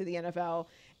embarrassment to the NFL.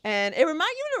 And it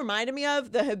reminded me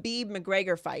of the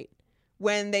Habib-McGregor fight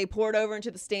when they poured over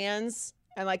into the stands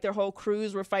and like their whole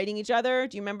crews were fighting each other.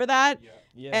 Do you remember that?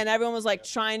 Yeah. And everyone was like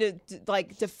trying to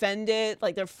like defend it,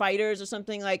 like they're fighters or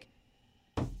something. Like,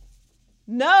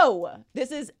 no,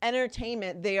 this is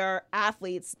entertainment. They are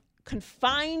athletes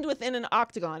confined within an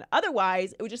octagon.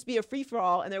 Otherwise, it would just be a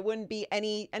free-for-all, and there wouldn't be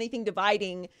anything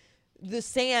dividing the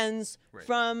sands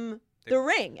from the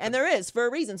ring. And there is, for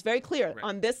a reason. It's very clear. Right.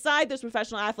 On this side, there's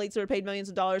professional athletes who are paid millions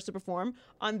of dollars to perform.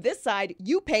 On this side,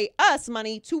 you pay us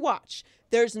money to watch.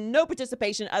 There's no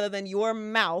participation other than your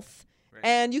mouth. Right.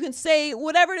 And you can say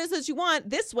whatever it is that you want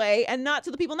this way and not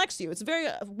to the people next to you. It's a very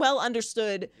well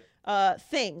understood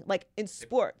thing, like in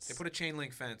sports. They put a chain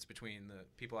link fence between the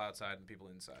people outside and people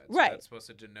inside. So right. That's supposed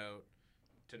to denote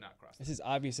to not cross. This is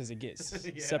obvious as it gets.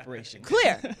 Yeah. Separation.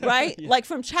 Clear, right? Yeah. Like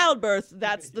from childbirth,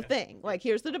 that's the thing. Like,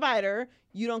 here's the divider.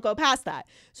 You don't go past that.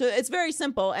 So it's very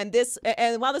simple. And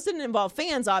while this didn't involve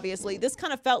fans, obviously, this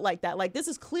kind of felt like that. Like, this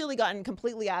has clearly gotten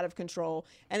completely out of control,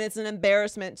 and it's an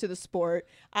embarrassment to the sport.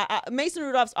 Mason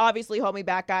Rudolph's obviously hold me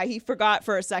back guy. He forgot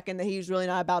for a second that he was really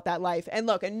not about that life. And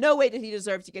look, in no way did he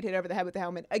deserve to get hit over the head with the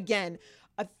helmet. Again,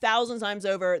 1,000 times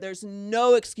over, there's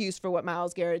no excuse for what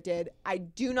Myles Garrett did. I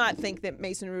do not think that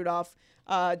Mason Rudolph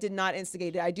did not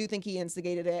instigate it. I do think he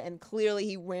instigated it, and clearly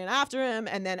he ran after him,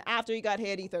 and then after he got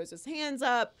hit, he throws his hands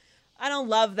up. I don't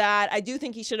love that. I do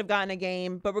think he should have gotten a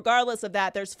game, but regardless of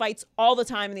that, there's fights all the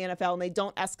time in the NFL, and they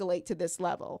don't escalate to this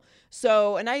level.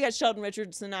 So, and now you got Sheldon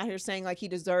Richardson out here saying, like, he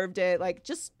deserved it. Like,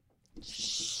 just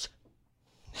shh.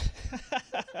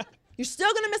 You're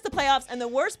still going to miss the playoffs. And the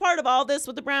worst part of all this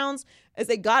with the Browns is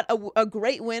they got a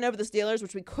great win over the Steelers,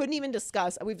 which we couldn't even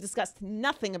discuss. We've discussed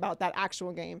nothing about that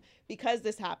actual game because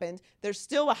this happened. They're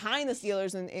still behind the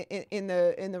Steelers in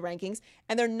the rankings,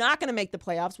 and they're not going to make the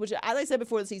playoffs, which, as I said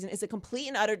before the season, is a complete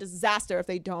and utter disaster if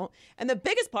they don't. And the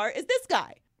biggest part is this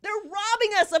guy. They're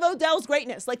robbing us of Odell's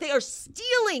greatness. Like, they are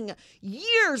stealing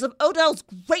years of Odell's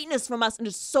greatness from us, and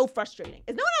it's so frustrating.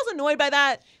 Is no one else annoyed by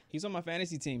that? He's on my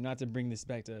fantasy team, not to bring this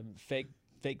back to fake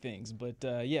things, but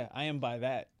yeah, I am by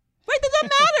that. Right,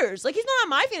 that matters? Like, he's not on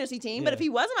my fantasy team, but if he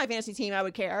was on my fantasy team, I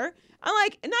would care. I'm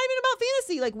like, not even about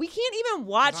fantasy. Like, we can't even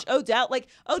watch Odell. Like,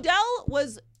 Odell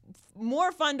was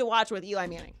more fun to watch with Eli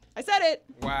Manning. I said it.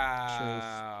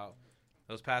 Wow.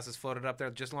 Those passes floated up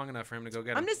there just long enough for him to go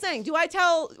get them. I'm just saying,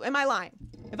 am I lying?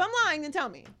 If I'm lying, then tell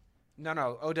me.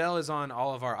 No. Odell is on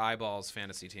all of our eyeballs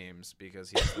fantasy teams because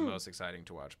he's the most exciting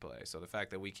to watch play. So the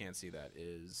fact that we can't see that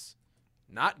is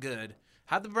not good.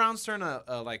 How'd the Browns turn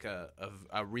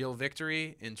a real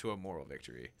victory into a moral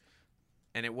victory?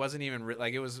 And it wasn't even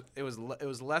it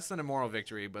was less than a moral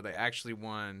victory, but they actually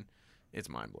won. It's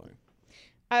mind blowing.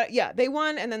 Yeah, they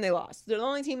won and then they lost. They're the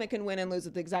only team that can win and lose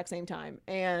at the exact same time,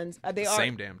 and they are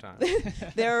same damn time.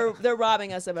 they're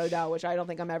robbing us of Odell, which I don't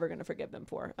think I'm ever going to forgive them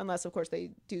for, unless of course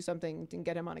they do something to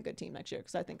get him on a good team next year,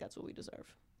 because I think that's what we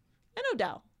deserve. And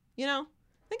Odell, I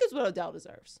think it's what Odell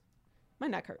deserves. My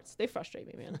neck hurts. They frustrate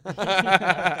me, man.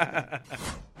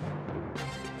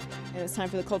 And it's time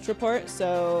for the Culture Report.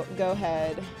 So go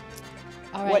ahead.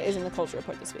 All right. What is in the Culture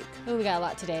Report this week? Oh, we got a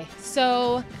lot today.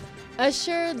 So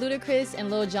Usher, Ludacris,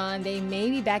 and Lil Jon, they may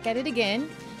be back at it again.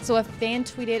 So a fan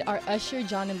tweeted, "Are Usher,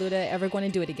 Jon, and Luda ever going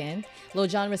to do it again?" Lil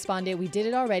Jon responded, "We did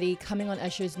it already, coming on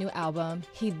Usher's new album."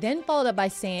 He then followed up by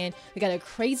saying, "We got a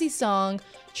crazy song,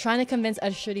 trying to convince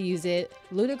Usher to use it."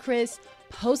 Ludacris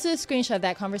posted a screenshot of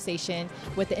that conversation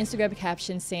with the Instagram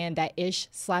caption saying that ish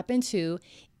slapping too.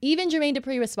 Even Jermaine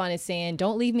Dupri responded saying,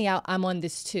 "Don't leave me out, I'm on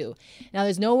this too." Now,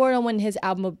 there's no word on when his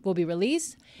album will be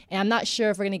released, and I'm not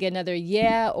sure if we're going to get another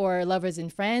Yeah or Lovers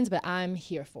and Friends, but I'm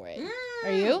here for it.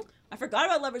 Are you? I forgot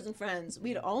about Lovers and Friends.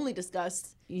 We'd only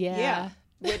discussed Yeah.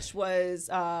 which was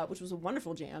a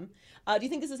wonderful jam. Do you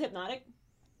think this is Hypnotic?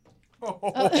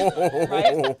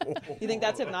 Right? You think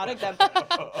that's Hypnotic? That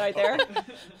right there?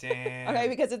 Damn. Okay,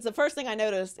 because it's the first thing I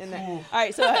noticed in there. All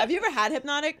right, so have you ever had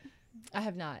Hypnotic? I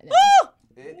have not. No.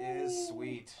 It is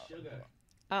sweet.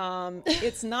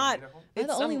 It's not. It's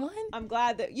the only one? I'm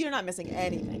glad that you're not missing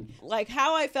anything. Like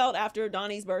how I felt after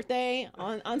Donnie's birthday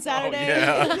on Saturday.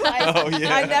 yeah.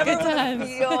 I never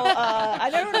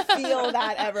want to feel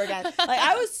that ever again. Like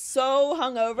I was so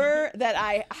hungover that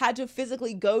I had to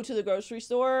physically go to the grocery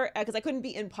store because I couldn't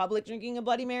be in public drinking a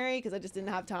Bloody Mary because I just didn't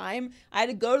have time. I had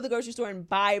to go to the grocery store and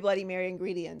buy Bloody Mary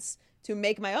ingredients to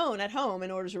make my own at home in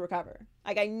order to recover.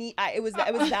 Like it was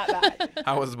that bad.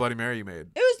 How was the Bloody Mary you made?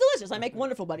 It was delicious. I make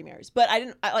wonderful Bloody Marys, but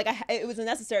it was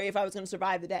necessary if I was going to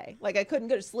survive the day. Like I couldn't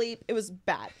go to sleep. It was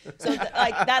bad. So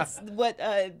that's what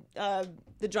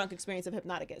the drunk experience of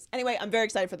Hypnotic is. Anyway, I'm very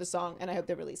excited for the song, and I hope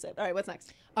they release it. All right, what's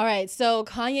next? All right, so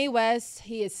Kanye West,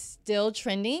 he is still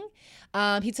trending.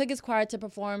 He took his choir to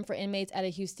perform for inmates at a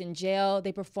Houston jail.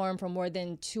 They performed for more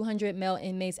than 200 male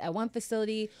inmates at one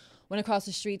facility, went across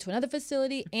the street to another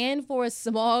facility, and for a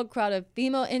small crowd of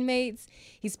female inmates.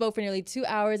 He spoke for nearly 2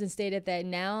 hours and stated that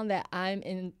now that I'm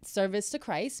in service to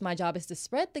Christ, my job is to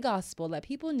spread the gospel, let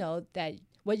people know that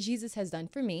what Jesus has done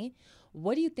for me.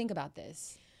 What do you think about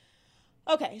this?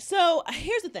 Okay, so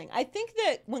here's the thing. I think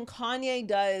that when Kanye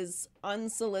does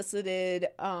unsolicited,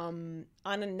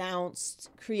 unannounced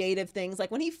creative things, like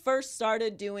when he first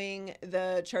started doing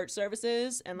the church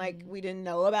services and we didn't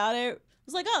know about it, it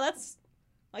was like, oh, that's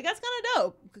kind of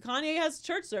dope. Kanye has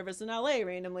church service in LA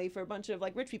randomly for a bunch of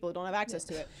rich people who don't have access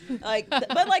to it. But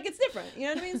it's different. You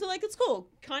know what I mean? So it's cool.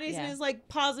 Kanye's in his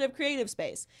positive creative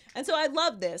space. And so I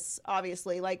love this,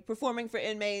 obviously, performing for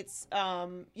inmates.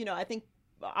 I think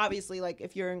obviously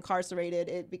if you're incarcerated,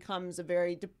 it becomes a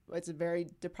very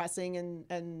depressing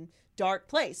and dark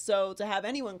place. So to have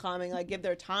anyone coming, give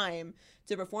their time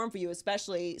to perform for you,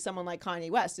 especially someone like Kanye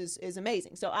West is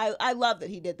amazing. So I love that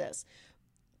he did this.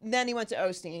 Then he went to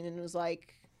Osteen and was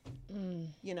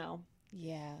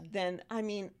Yeah. Then I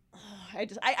don't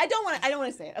want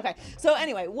to say it. Okay. So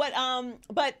anyway,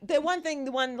 but the one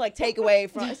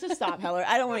takeaway from just stop, Heller.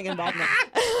 I don't want to get involved in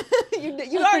that.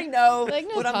 you already know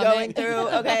what I'm going through.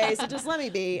 Okay, so just let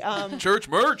me be. Church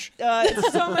merch.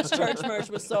 So much church merch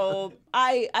was sold.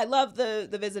 I love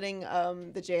the visiting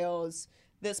the jails.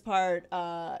 This part,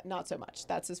 not so much.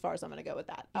 That's as far as I'm going to go with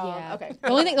that. Yeah. Okay. The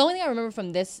only thing I remember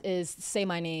from this is "Say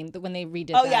My Name" when they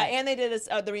redid. Oh that. yeah, and they did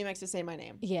the remix to "Say My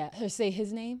Name." Yeah, or "Say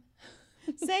His Name."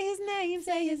 Say his name,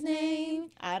 say his name.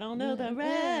 I don't know the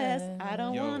rest. I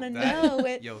don't want to that- know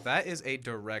it. Yo, that is a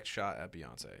direct shot at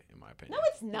Beyonce, in my opinion. No,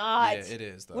 it's not. Yeah, it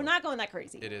is, though. We're not going that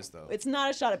crazy. It is, though. It's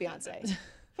not a shot at Beyonce.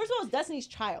 First of all, it's Destiny's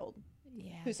Child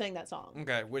Yeah. who sang that song.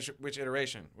 Okay, which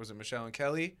iteration? Was it Michelle and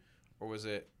Kelly, or was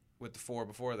it with the four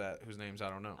before that, whose names I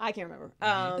don't know? I can't remember.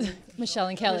 Michelle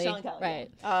and Kelly. Michelle and Kelly. Right.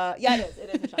 Yeah, it is. It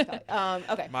is Michelle and Kelly.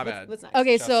 Okay. My bad. What's next?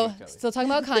 Okay, Shouts so to Kelly. still talking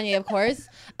about Kanye, of course.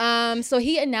 So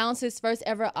he announced his first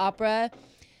ever opera.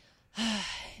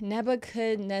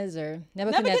 Nebuchadnezzar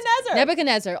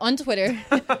on Twitter.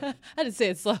 I had to say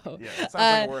it slow. Yeah, that sounds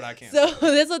like a word I can't So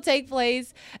say. this will take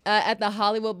place at the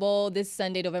Hollywood Bowl this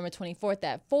Sunday, November 24th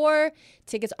at 4.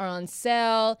 Tickets are on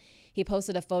sale. He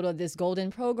posted a photo of this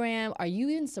golden program. Are you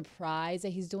even surprised that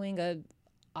he's doing a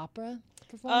opera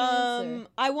performance?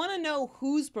 I want to know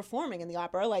who's performing in the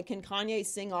opera. Like, can Kanye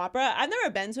sing opera? I've never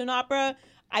been to an opera.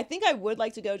 I think I would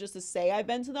like to go just to say I've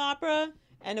been to the opera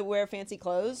and to wear fancy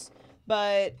clothes.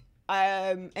 But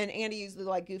and Andy used the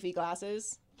like goofy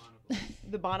glasses,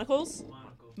 the bonacles.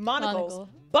 Monocles.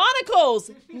 Bonacles!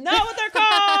 Not what they're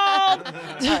called! All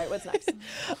right, what's next?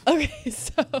 Okay,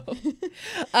 so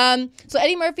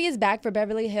Eddie Murphy is back for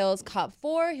Beverly Hills Cop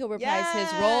 4. He'll reprise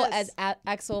his role as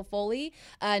Axel Foley.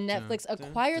 Netflix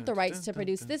acquired the rights to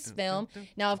produce this film.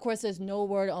 Now, of course, there's no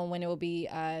word on when it will be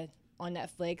on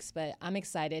Netflix, but I'm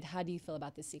excited. How do you feel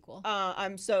about this sequel?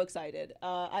 I'm so excited.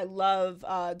 I love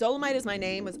Dolomite Is My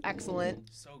Name was excellent.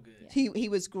 So good. He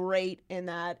was great in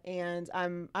that, and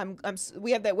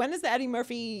we have that. When is the Eddie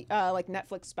Murphy like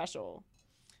Netflix special?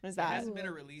 When is It that? hasn't been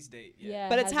a release date yet. Yeah,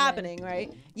 But it's hasn't. happening,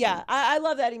 right? Yeah, I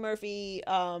love the Eddie Murphy.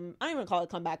 I don't even call it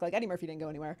comeback. Like Eddie Murphy didn't go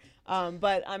anywhere.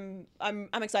 But I'm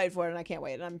excited for it, and I can't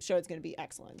wait. And I'm sure it's going to be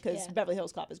excellent because Beverly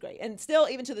Hills Cop is great. And still,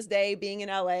 even to this day, being in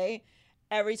LA,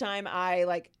 every time I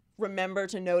like remember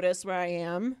to notice where I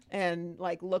am and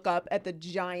like look up at the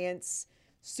giant,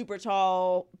 super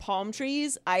tall palm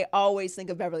trees, I always think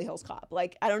of Beverly Hills Cop.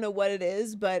 Like, I don't know what it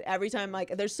is, but every time,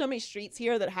 like, there's so many streets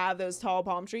here that have those tall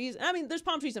palm trees. And I mean, there's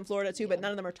palm trees in Florida too, but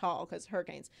none of them are tall because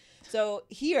hurricanes. So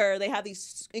here they have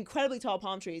these incredibly tall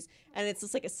palm trees, and it's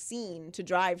just like a scene to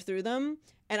drive through them.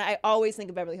 And I always think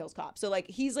of Beverly Hills Cop. So like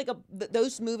he's like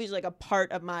those movies are like a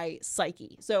part of my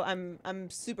psyche. So I'm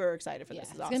super excited for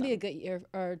this. It's awesome. Gonna be a good year,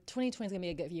 or 2020 is gonna be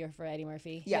a good year for Eddie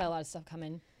Murphy. He Yeah. got a lot of stuff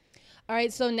coming. All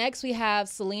right, so next we have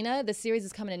Selena. The series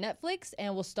is coming to Netflix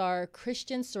and will star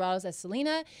Christian Serratos as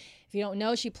Selena. If you don't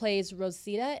know, she plays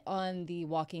Rosita on The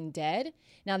Walking Dead.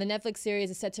 Now, the Netflix series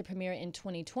is set to premiere in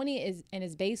 2020 and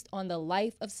is based on the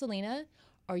life of Selena.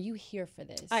 Are you here for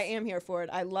this? I am here for it.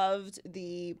 I loved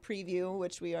the preview,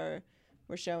 which we're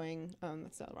showing.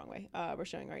 That's the wrong way. We're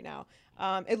showing right now.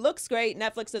 It looks great.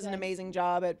 Netflix does an amazing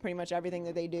job at pretty much everything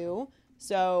that they do.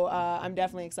 So I'm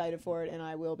definitely excited for it, and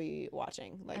I will be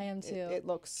watching. Like, I am too. It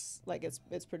looks like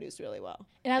it's produced really well.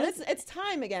 And it's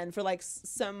time again for like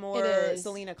some more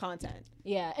Selena content.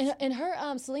 Yeah, and her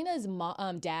Selena's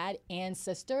dad and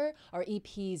sister are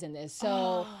EPs in this. So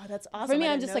Oh, that's awesome. for me,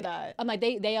 I I'm didn't just know like that. I'm like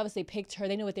they obviously picked her.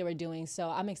 They knew what they were doing, so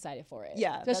I'm excited for it.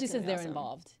 Yeah, especially that's since they're awesome.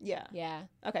 involved. Yeah. Yeah.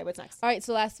 Okay, what's next? All right,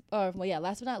 so last but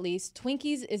not least,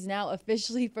 Twinkies is now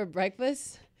officially for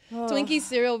breakfast. Twinkies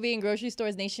cereal will be in grocery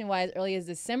stores nationwide as early as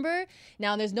December.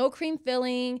 Now, there's no cream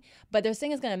filling, but they're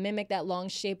saying it's going to mimic that long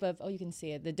shape of, you can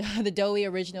see it, the doughy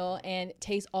original, and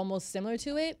taste almost similar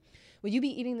to it. Will you be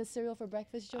eating the cereal for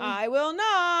breakfast, Joy? I will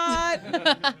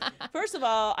not. First of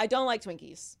all, I don't like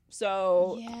Twinkies.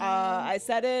 So I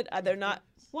said it. They're not.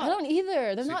 What? I don't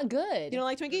either. They're not good. You don't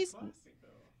like Twinkies? So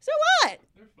what?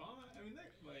 They're fine. I mean,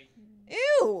 they're like.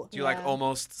 Ew. Do you like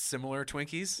almost similar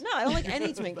Twinkies? No, I don't like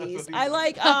any Twinkies. I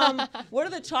like what are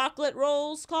the chocolate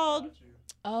rolls called?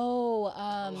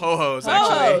 Ho-Hos, Ho-Hos,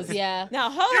 actually. yeah. Now,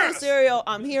 Ho-Ho cereal,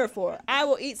 I'm here for. I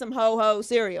will eat some Ho-Ho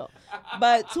cereal.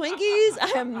 But Twinkies,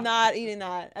 I am not eating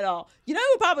that at all. You know who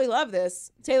would probably love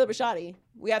this? Taylor Bisciotti.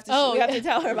 We have to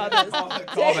tell her about this.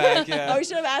 Callback, yeah. Oh, we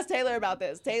should have asked Taylor about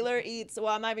this. Taylor eats,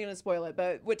 well, I'm not even going to spoil it,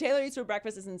 but what Taylor eats for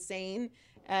breakfast is insane.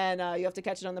 And you have to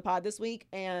catch it on the pod this week.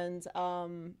 And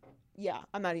yeah,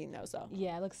 I'm not eating those, so.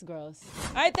 Yeah, it looks gross.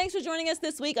 All right, thanks for joining us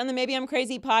this week on the Maybe I'm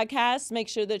Crazy podcast. Make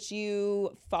sure that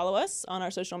you follow us on our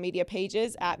social media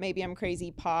pages at Maybe I'm Crazy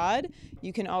Pod.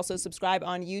 You can also subscribe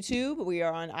on YouTube. We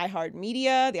are on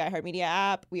iHeartMedia, the iHeartMedia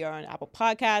app. We are on Apple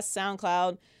Podcasts,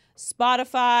 SoundCloud,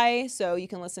 Spotify, so you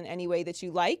can listen any way that you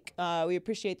like. We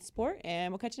appreciate the support,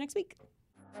 and we'll catch you next week.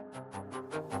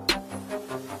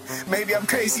 Maybe I'm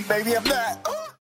crazy, maybe I'm not.